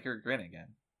stupid Riker grin again.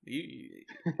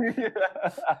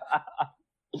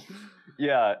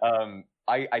 Yeah,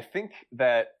 I think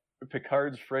that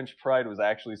Picard's French pride was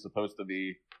actually supposed to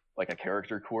be like a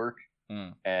character quirk,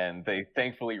 and they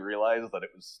thankfully realized that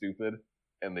it was stupid,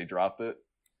 and they dropped it.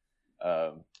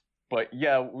 But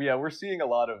yeah, we're seeing a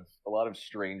lot of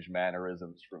strange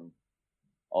mannerisms from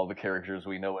all the characters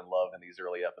we know and love in these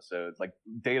early episodes. Like,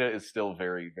 Data is still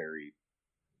very, very,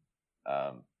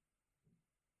 I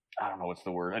don't know what's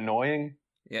the word, annoying.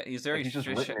 Yeah, he's very just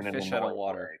fish out of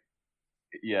water.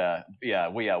 Yeah,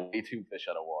 way too fish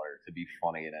out of water to be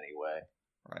funny in any way.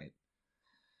 Right.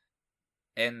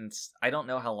 And I don't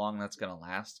know how long that's going to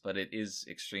last, but it is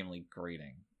extremely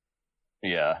grating.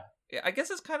 Yeah. I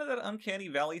guess it's kind of that uncanny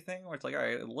valley thing where it's like, all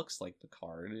right, it looks like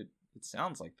Picard, it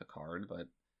sounds like Picard, but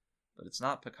it's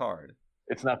not Picard.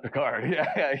 It's not Picard.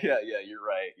 Yeah. You're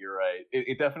right.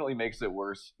 It definitely makes it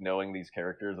worse knowing these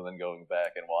characters and then going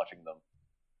back and watching them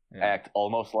act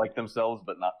almost like themselves,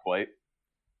 but not quite.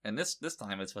 And this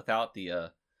time it's without the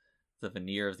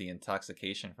veneer of the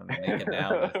intoxication from the naked now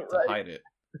to hide it.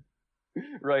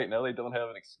 Right, now they don't have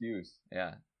an excuse.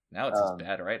 Yeah, now it's just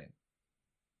bad writing.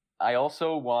 I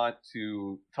also want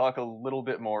to talk a little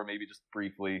bit more, maybe just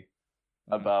briefly,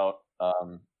 about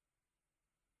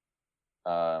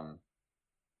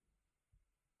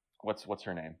what's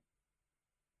her name?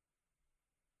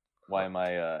 Why am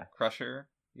I Crusher?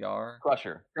 Yar?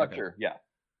 Crusher, Okay. yeah.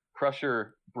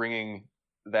 Crusher bringing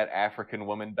that African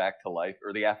woman back to life,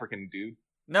 or the African dude.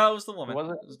 No, it was the woman. Was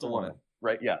it? It was the woman.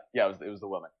 Right, yeah, it was the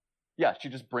woman. Yeah, she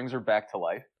just brings her back to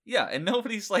life. Yeah, and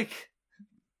nobody's like...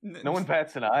 No one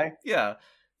bats an eye. Yeah.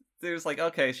 There's like,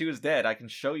 okay, she was dead. I can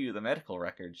show you the medical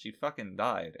record. She fucking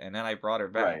died. And then I brought her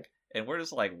back. Right. And we're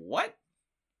just like, what?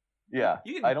 Yeah.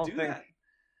 I don't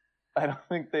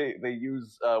think they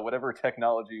use whatever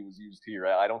technology was used here.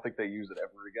 I don't think they use it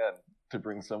ever again to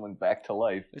bring someone back to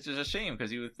life. Which is a shame,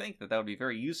 because you would think that would be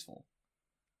very useful.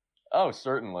 Oh,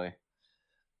 certainly.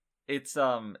 It's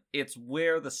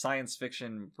where the science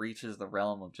fiction reaches the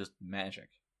realm of just magic,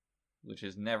 which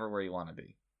is never where you want to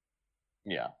be.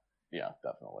 Yeah,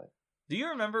 definitely. Do you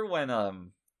remember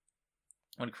when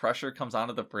Crusher comes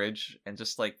onto the bridge and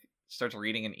just like starts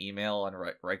reading an email on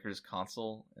Riker's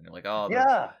console, and they're like, "Oh,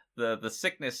 yeah, the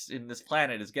sickness in this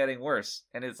planet is getting worse,"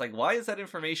 and it's like, why is that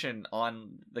information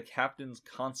on the captain's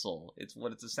console? It's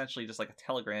essentially just like a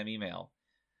telegram email.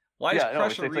 Why is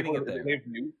Crusher reading it there? They have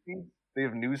news feeds. They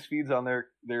have news feeds on their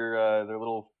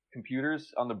little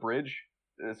computers on the bridge.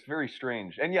 It's very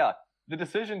strange. And yeah, the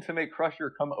decision to make Crusher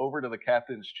come over to the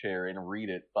captain's chair and read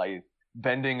it by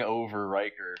bending over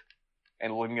Riker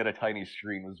and looking at a tiny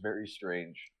screen was very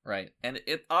strange. Right. And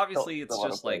it obviously it's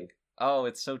just like, oh,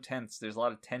 it's so tense. There's a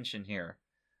lot of tension here.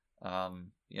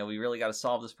 We really got to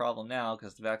solve this problem now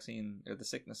because the vaccine or the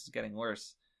sickness is getting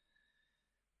worse.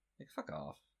 Like, fuck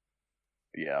off.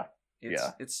 Yeah.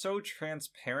 It's so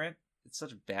transparent. It's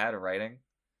such bad writing.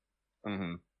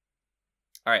 Mm-hmm.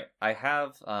 All right, I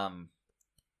have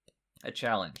a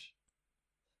challenge.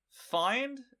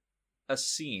 Find a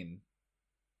scene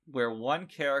where one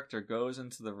character goes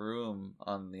into the room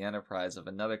on the Enterprise of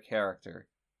another character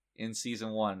in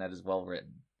season 1 that is well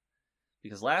written.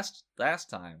 Because last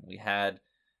time we had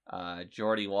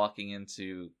Geordi walking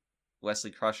into Wesley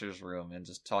Crusher's room and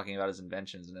just talking about his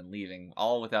inventions and then leaving,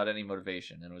 all without any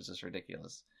motivation, and it was just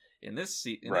ridiculous. In this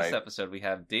episode, we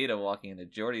have Data walking into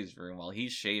Geordi's room while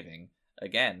he's shaving,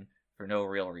 again, for no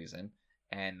real reason,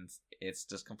 and it's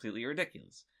just completely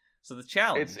ridiculous. So the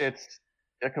challenge... It's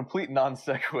a complete non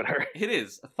sequitur. It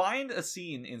is. Find a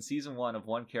scene in season 1 of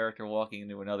one character walking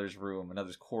into another's room,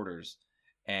 another's quarters,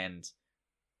 and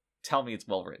tell me it's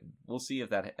well written. We'll see if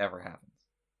that ever happens.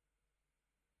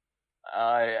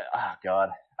 God,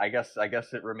 I guess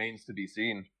it remains to be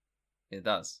seen. It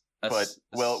does. But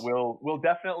we'll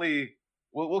definitely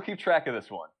we'll keep track of this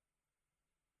one.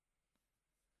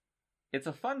 It's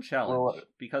a fun challenge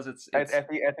because it's at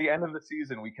the end of the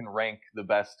season we can rank the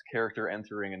best character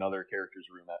entering another character's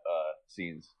room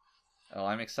scenes. Oh,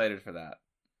 I'm excited for that.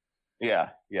 Yeah,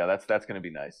 that's going to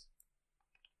be nice.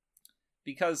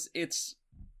 Because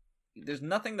there's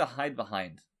nothing to hide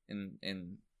behind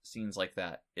in scenes like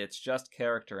that. It's just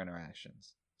character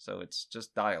interactions. So it's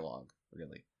just dialogue,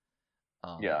 really.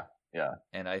 Yeah.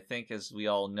 And I think, as we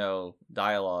all know,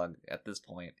 dialogue at this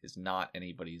point is not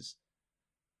anybody's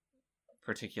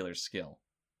particular skill.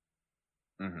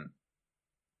 Mm-hmm.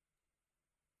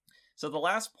 So the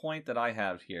last point that I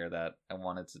have here that I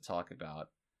wanted to talk about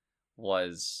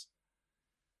was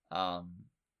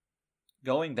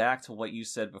going back to what you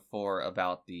said before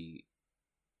about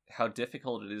how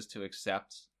difficult it is to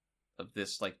accept of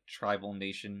this like tribal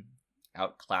nation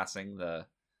outclassing the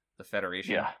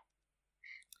Federation. Yeah.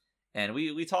 And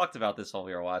we talked about this while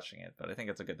we were watching it, but I think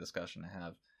it's a good discussion to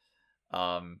have.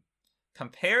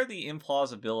 Compare the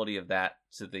implausibility of that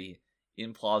to the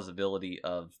implausibility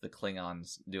of the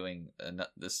Klingons doing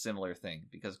the similar thing,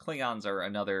 because Klingons are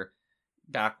another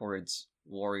backwards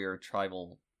warrior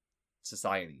tribal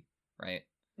society, right?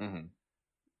 Mm-hmm.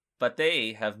 But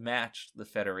they have matched the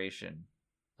Federation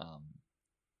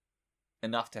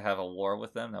enough to have a war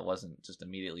with them that wasn't just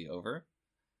immediately over.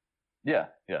 Yeah.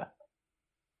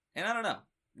 And I don't know,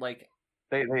 like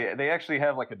they actually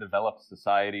have like a developed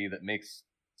society that makes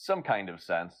some kind of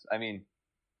sense. I mean,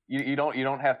 you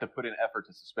don't have to put in effort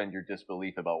to suspend your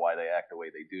disbelief about why they act the way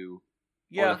they do,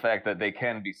 or the fact that they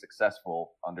can be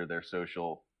successful under their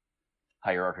social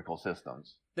hierarchical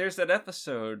systems. There's that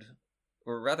episode,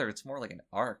 or rather, it's more like an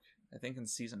arc, I think in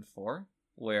season 4,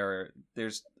 where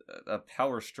there's a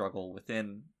power struggle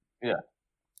within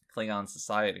Klingon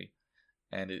society,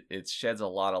 and it sheds a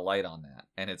lot of light on that,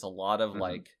 and it's a lot of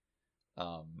like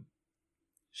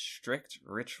strict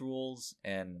rituals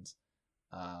and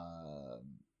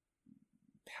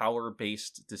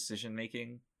power-based decision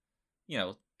making,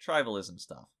 tribalism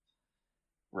stuff,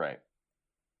 right?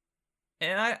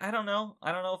 And I don't know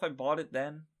if I bought it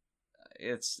then.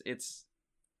 It's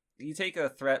you take a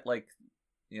threat like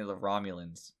the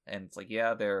Romulans, and it's like,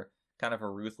 yeah, they're kind of a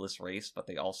ruthless race, but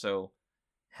they also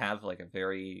have like a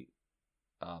very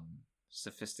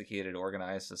sophisticated,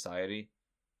 organized society.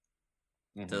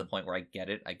 To the point where I get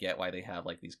it. I get why they have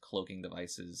like these cloaking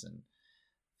devices and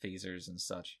phasers and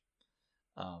such.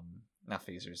 Not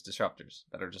phasers, disruptors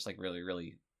that are just like really,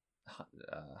 really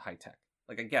high tech.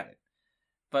 Like, I get it.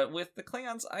 But with the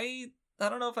Klingons, I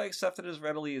don't know if I accept it as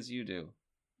readily as you do.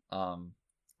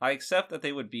 I accept that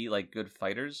they would be like good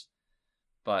fighters,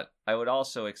 but I would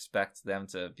also expect them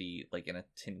to be like in a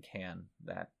tin can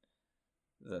that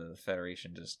the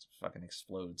Federation just fucking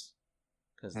explodes.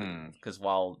 Because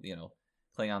while,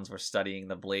 Klingons were studying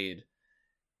the blade,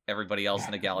 everybody else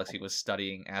in the galaxy was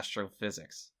studying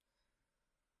astrophysics.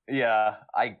 Yeah,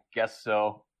 I guess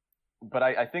so. But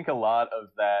I think a lot of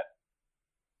that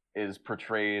is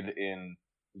portrayed in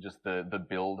just the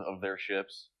build of their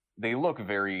ships. They look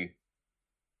very,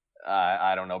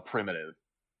 I don't know, primitive,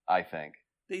 I think.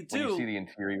 They do. When you see the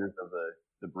interiors of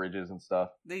the bridges and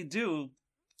stuff. They do,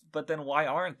 but then why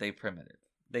aren't they primitive?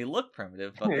 They look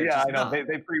primitive, but they're yeah, just I know. not. They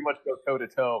pretty much go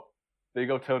toe-to-toe. They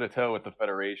go toe-to-toe with the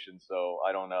Federation, so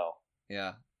I don't know.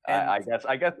 Yeah. I guess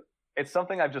it's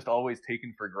something I've just always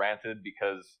taken for granted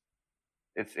because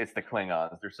it's the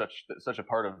Klingons. They're such a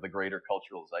part of the greater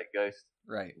cultural zeitgeist,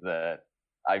 right? That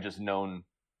I've known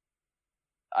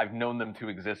them to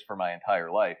exist for my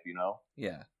entire life,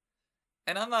 Yeah.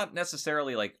 And I'm not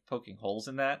necessarily like poking holes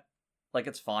in that. Like,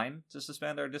 it's fine to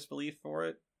suspend our disbelief for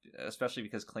it, especially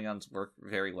because Klingons work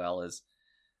very well as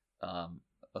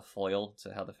a foil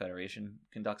to how the Federation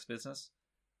conducts business.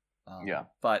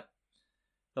 But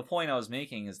the point I was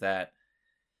making is that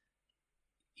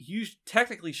you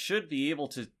technically should be able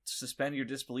to suspend your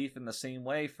disbelief in the same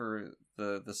way for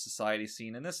the society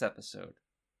scene in this episode.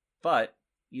 But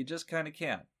you just kind of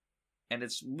can't. And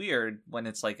it's weird when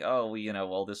it's like, oh,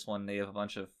 well, this one, they have a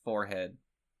bunch of forehead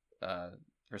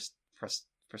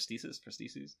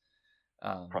prostheses?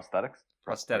 Prosthetics.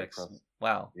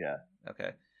 Wow. Yeah.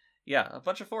 Okay. Yeah, a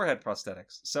bunch of forehead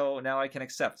prosthetics. So now I can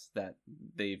accept that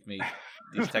they've made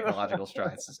these technological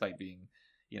strides despite being,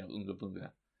 Oonga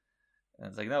Boonga. And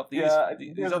it's like, no, these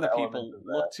other people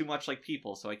look too much like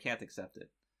people, so I can't accept it.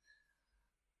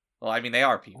 Well, I mean, they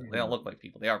are people. They don't look like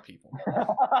people. They are people.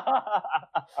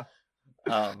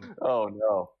 Oh,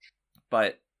 no.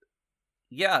 But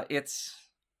yeah, it's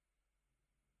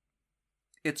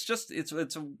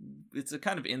a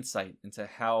kind of insight into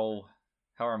how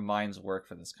our minds work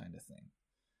for this kind of thing.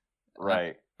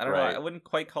 Right. I don't know. I wouldn't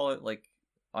quite call it like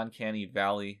uncanny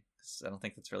valley, 'cause I don't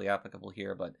think that's really applicable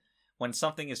here. But when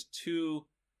something is too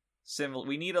similar,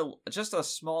 we need just a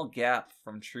small gap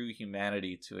from true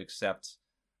humanity to accept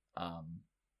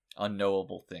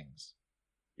unknowable things.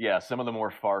 Yeah, some of the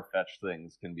more far-fetched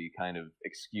things can be kind of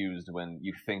excused when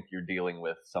you think you're dealing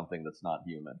with something that's not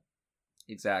human.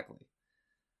 Exactly.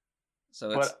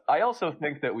 So But I also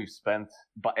think that we've spent,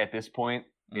 at this point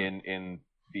in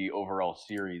the overall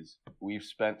series, we've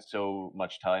spent so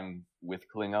much time with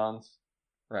Klingons,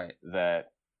 right,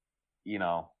 that,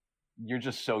 you're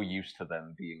just so used to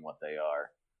them being what they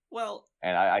are. Well,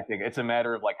 and I think it's a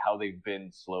matter of like how they've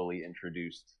been slowly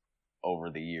introduced over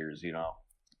the years.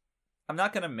 I'm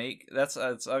not gonna make it's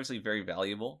obviously very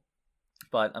valuable,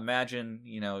 but imagine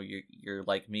you're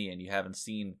like me and you haven't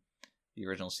seen the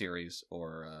original series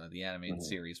or the animated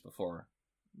series before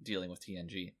dealing with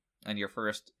TNG, and your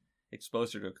first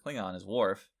exposure to a Klingon is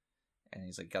Worf, and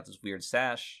he's like got this weird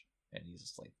sash, and he's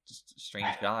just a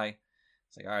strange guy.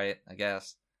 It's like, all right, I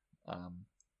guess.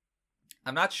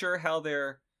 I'm not sure how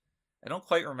I don't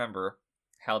quite remember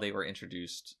how they were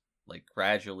introduced like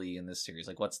gradually in this series.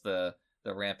 Like, what's the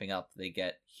ramping up they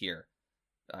get here?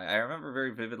 I remember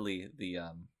very vividly the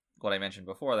what I mentioned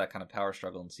before, that kind of power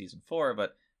struggle in season 4,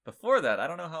 but before that, I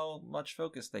don't know how much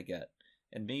focus they get,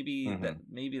 and maybe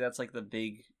that's like the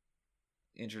big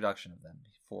introduction of them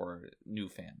for new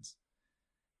fans.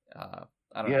 I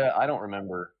don't know. I don't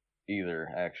remember either,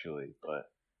 actually,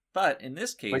 but in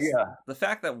this case, the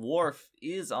fact that Worf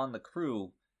is on the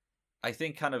crew, I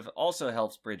think, kind of also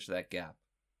helps bridge that gap.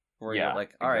 Where you're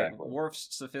like, all right, Worf's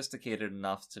sophisticated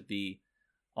enough to be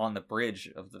on the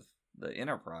bridge of the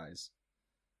Enterprise,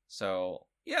 so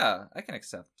yeah, I can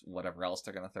accept whatever else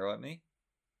they're gonna throw at me.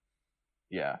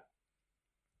 Yeah,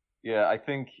 I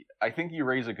think you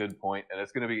raise a good point, and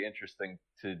it's going to be interesting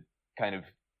to kind of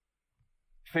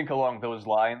think along those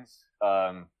lines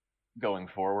going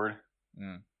forward.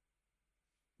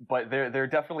 But there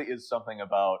definitely is something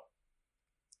about.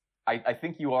 I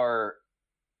think you are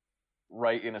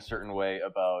right in a certain way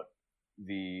about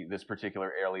this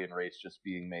particular alien race just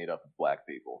being made up of black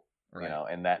people, right.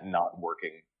 And that not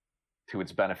working to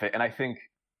its benefit. And I think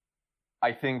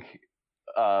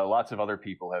lots of other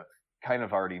people have kind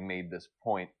of already made this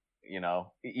point,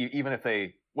 even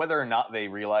if whether or not they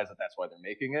realize that that's why they're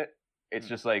making it, it's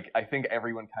just like, I think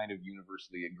everyone kind of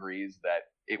universally agrees that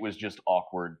it was just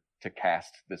awkward to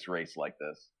cast this race like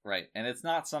this. Right. And it's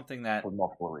not something that, for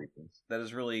multiple reasons, that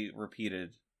is really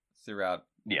repeated throughout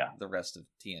the rest of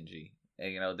TNG.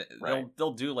 And,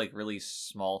 they'll do like really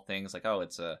small things, like, oh,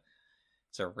 it's a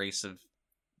race of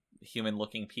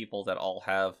human-looking people that all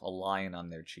have a lion on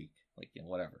their cheek, like,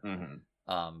 whatever.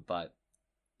 But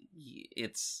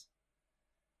it's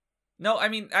no, I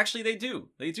mean, actually, they do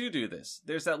this.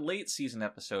 There's that late season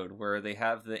episode where they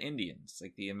have the Indians,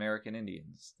 like the American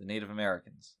Indians, the Native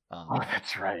Americans. Oh,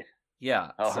 that's right. Yeah.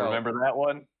 So, remember that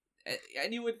one?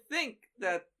 And you would think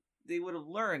that they would have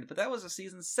learned, but that was a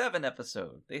season 7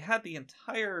 episode. They had the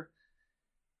entire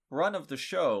run of the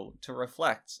show to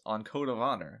reflect on Code of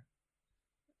Honor,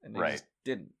 and they just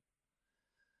didn't.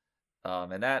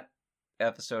 And that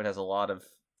episode has a lot of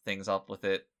things up with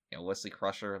it. Wesley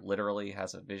Crusher literally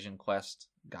has a vision quest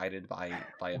guided by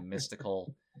a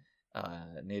mystical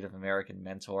Native American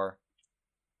mentor.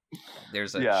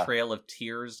 There's a Trail of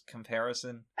Tears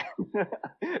comparison.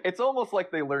 It's almost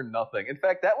like they learned nothing. In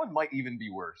fact, that one might even be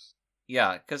worse.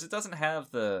 Yeah, because it doesn't have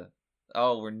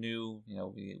we're new,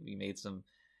 we made some,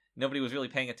 nobody was really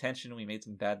paying attention, we made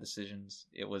some bad decisions.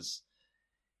 It was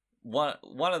one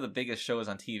of the biggest shows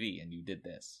on TV, and you did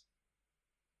this.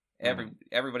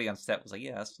 Everybody on set was like,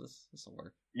 yeah, this will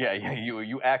work. Yeah,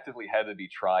 you actively had to be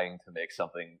trying to make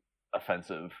something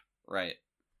offensive. Right.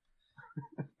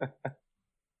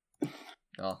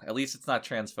 Well, at least it's not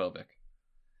transphobic.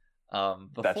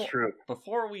 That's true.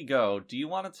 Before we go, do you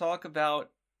want to talk about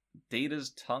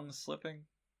Data's tongue slipping?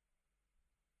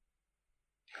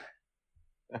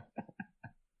 It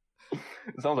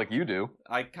sounds like you do.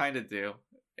 I kind of do.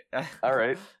 All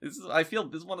right. This is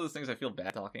one of those things I feel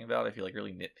bad talking about. I feel like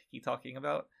really nitpicky talking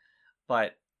about.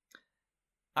 But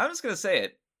I'm just going to say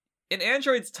it. An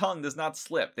android's tongue does not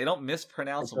slip. They don't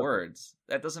mispronounce words.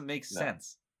 That doesn't make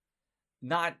sense.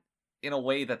 Not in a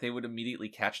way that they would immediately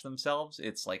catch themselves.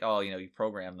 It's like, oh, you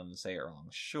program them to say it wrong.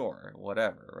 Sure,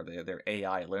 whatever. Or their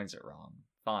AI learns it wrong.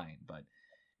 Fine. But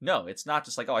no, it's not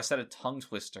just like, oh, I said a tongue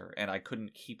twister and I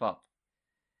couldn't keep up.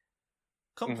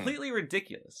 Completely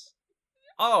ridiculous.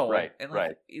 Oh, Right, and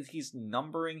right. he's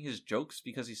numbering his jokes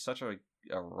because he's such a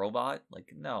robot.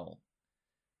 Like, no.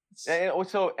 And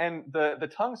also, and the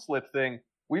tongue slip thing,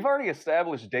 we've already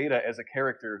established Data as a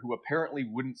character who apparently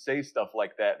wouldn't say stuff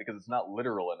like that because it's not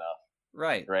literal enough,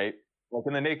 Right. right? Like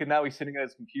in the Naked Now, he's sitting at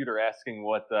his computer asking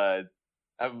what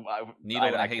Needle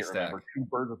in a I can't haystack. remember. Two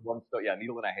birds with one stone. Yeah,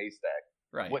 needle in a haystack.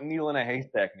 Right. What needle in a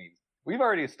haystack means. We've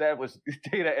already established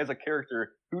Data as a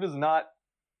character who does not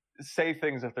say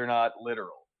things if they're not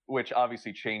literal, which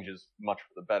obviously changes much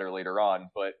for the better later on.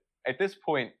 But at this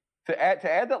point, to add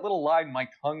that little line, my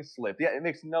tongue slipped. Yeah, it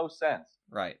makes no sense.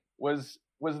 Right. Was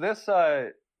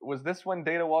this when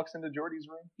Data walks into Geordi's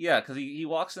room? Yeah, because he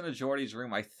walks into Geordi's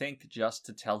room, I think, just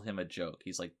to tell him a joke.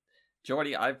 He's like,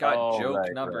 Geordi, I've got joke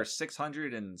number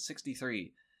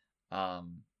 663.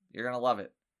 You're gonna love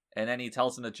it. And then he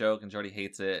tells him the joke, and Geordi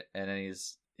hates it. And then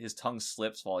his tongue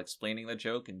slips while explaining the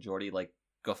joke, and Geordi like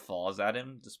guffaws at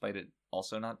him, despite it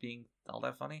also not being all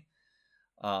that funny.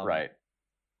 Right.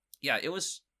 Yeah, it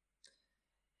was.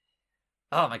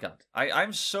 Oh my god,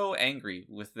 I'm so angry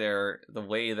with the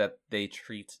way that they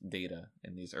treat Data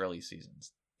in these early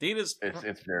seasons. Data's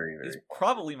it's very he's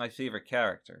probably my favorite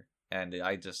character, and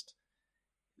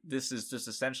this is just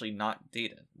essentially not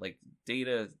Data. Like,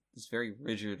 Data is very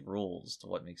rigid rules to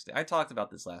what makes Data. I talked about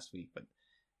this last week, but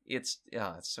it's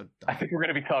so dumb. I think we're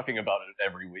going to be talking about it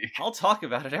every week. I'll talk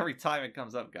about it every time it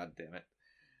comes up, god damn it.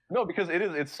 No, because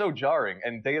it's so jarring,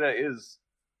 and Data is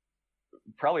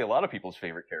probably a lot of people's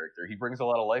favorite character. He brings a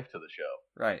lot of life to the show.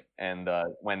 Right. And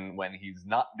when he's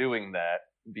not doing that,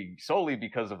 solely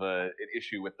because of an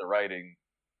issue with the writing,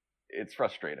 it's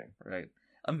frustrating. Right.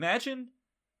 Imagine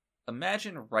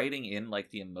writing in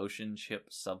like the emotion chip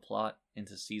subplot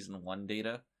into season 1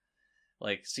 Data.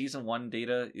 Like, season 1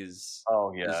 Data is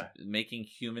making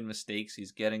human mistakes.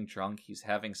 He's getting drunk. He's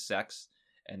having sex.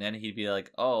 And then he'd be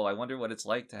like, oh, I wonder what it's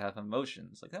like to have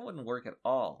emotions. Like, that wouldn't work at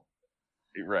all.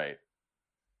 Right.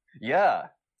 Yeah.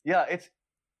 It's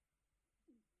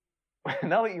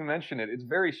now that you mention it, it's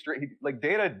very straight. Like,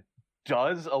 Data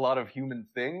does a lot of human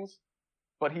things,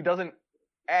 but he doesn't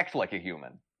act like a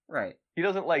human. Right. He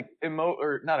doesn't like emote,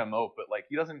 or not emote, but like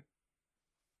he doesn't.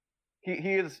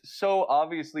 He is so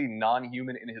obviously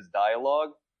non-human in his dialogue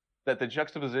that the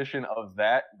juxtaposition of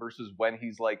that versus when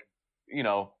he's like,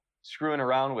 screwing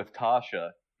around with Tasha.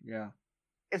 Yeah.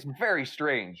 It's very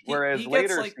strange. Whereas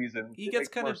later seasons, he gets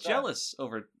kind of jealous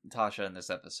over Tasha in this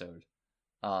episode.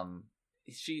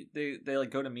 They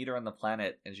like go to meet her on the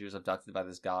planet, and she was abducted by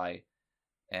this guy,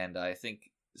 and I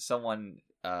think someone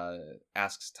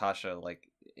asks Tasha like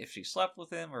if she slept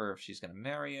with him or if she's gonna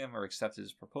marry him or accept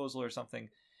his proposal or something,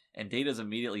 and Data's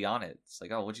immediately on it. It's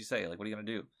like, oh, what'd you say? Like, what are you gonna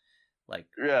do? Like,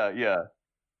 yeah.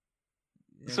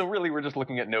 So really, we're just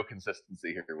looking at no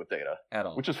consistency here with Data at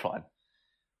all, which is fine.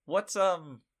 What's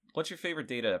your favorite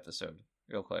Data episode,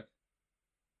 real quick?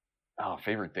 Oh,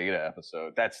 favorite Data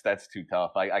episode. That's too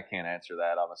tough. I can't answer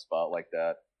that on the spot like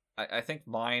that. I think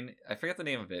mine, I forget the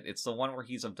name of it. It's the one where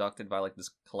he's abducted by like this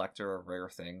collector of rare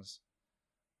things.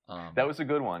 That was a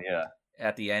good one, yeah.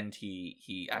 At the end,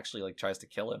 he actually like tries to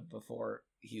kill him before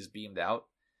he's beamed out,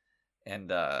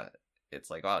 and it's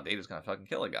like, oh, Data's gonna fucking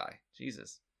kill a guy.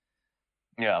 Jesus.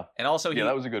 Yeah. And also,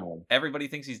 that was a good one. Everybody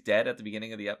thinks he's dead at the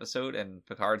beginning of the episode, and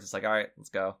Picard's just like, all right, let's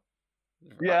go.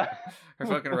 Yeah. Her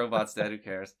fucking robot's dead. Who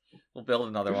cares? We'll build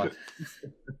another one.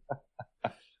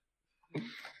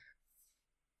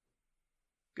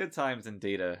 Good times in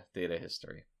data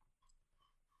history.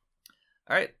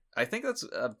 All right, I think that's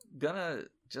gonna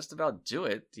just about do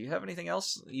it. Do you have anything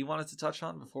else you wanted to touch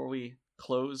on before we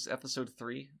close episode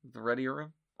 3 of the Readier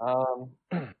Room?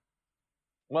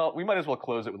 Well, we might as well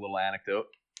close it with a little anecdote.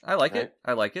 I like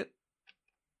it.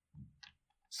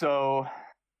 So,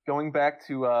 going back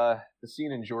to the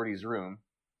scene in Geordi's room,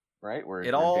 right? Where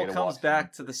it all comes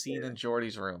back to the scene in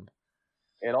Geordi's room.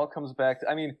 It all comes back to,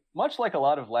 I mean, much like a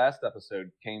lot of last episode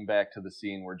came back to the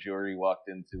scene where Geordi walked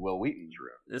into Will Wheaton's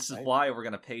room. This is why we're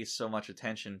going to pay so much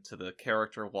attention to the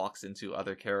character walks into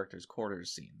other characters'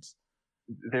 quarters scenes.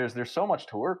 There's so much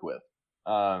to work with.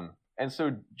 And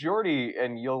so Geordi,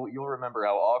 and you'll remember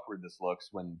how awkward this looks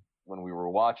when we were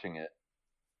watching it.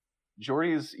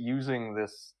 Geordi's using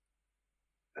this,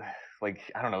 like,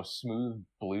 I don't know, smooth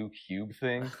blue cube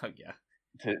thing. Oh, yeah.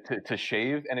 To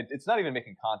shave, and it's not even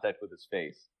making contact with his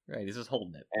face. Right, he's just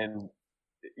holding it. And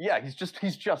yeah, he's just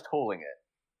holding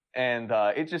it, and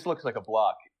it just looks like a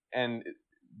block. And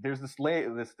there's this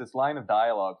line of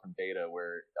dialogue from Data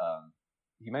where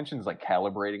he mentions like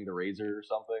calibrating the razor or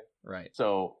something. Right.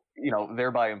 So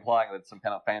thereby implying that it's some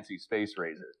kind of fancy space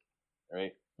razor,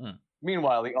 right?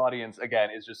 Meanwhile, the audience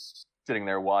again is just sitting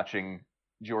there watching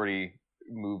Geordi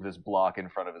move this block in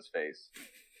front of his face.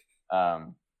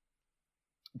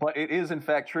 But it is in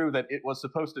fact true that it was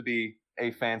supposed to be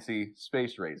a fancy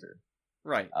space razor.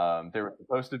 Right. There was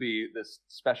supposed to be this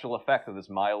special effect of this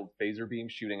mild phaser beam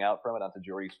shooting out from it onto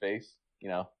Geordi's face,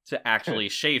 to actually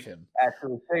shave him.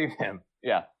 Actually save him,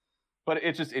 yeah. But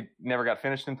it never got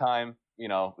finished in time.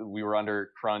 We were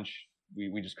under crunch.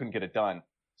 We just couldn't get it done.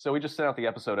 So we just sent out the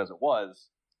episode as it was.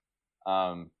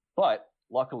 But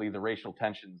luckily, the racial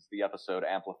tensions the episode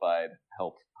amplified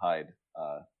helped hide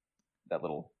that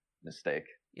little mistake.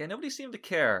 Yeah, nobody seemed to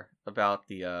care about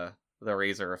the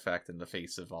razor effect in the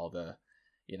face of all the,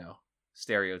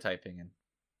 stereotyping and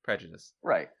prejudice.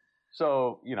 Right.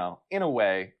 So, in a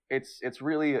way, it's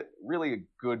really a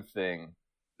good thing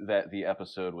that the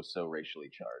episode was so racially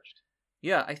charged.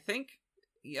 Yeah, I think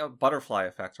butterfly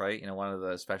effect, right? One of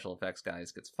the special effects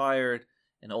guys gets fired,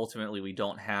 and ultimately we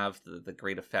don't have the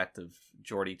great effect of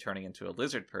Geordi turning into a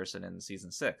lizard person in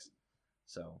season 6.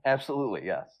 So absolutely,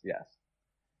 yes.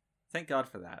 Thank God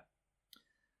for that.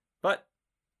 But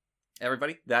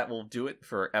everybody, that will do it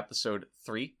for episode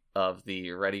 3 of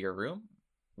the Readier Room.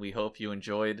 We hope you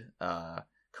enjoyed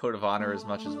Code of Honor as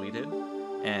much as we did.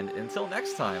 And until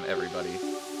next time, everybody,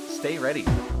 stay ready.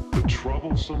 The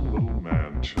troublesome little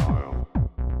man-child.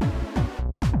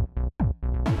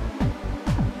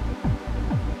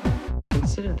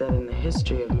 Consider that in the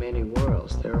history of many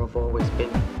worlds, there have always been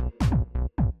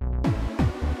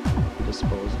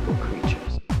disposable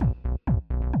creatures.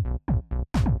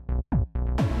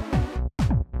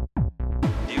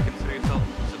 Do you consider yourself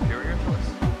superior to us?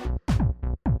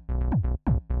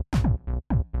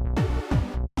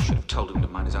 Should have told him to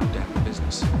mind his own damn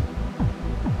business.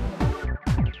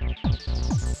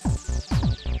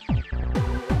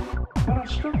 When I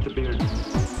stroke the beard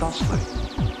thusly,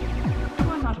 do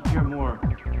I not appear more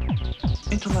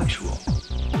intellectual?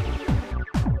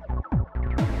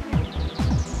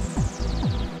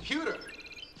 Computer!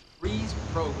 Freeze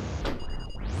program.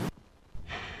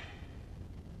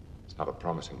 It's not a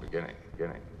promising beginning.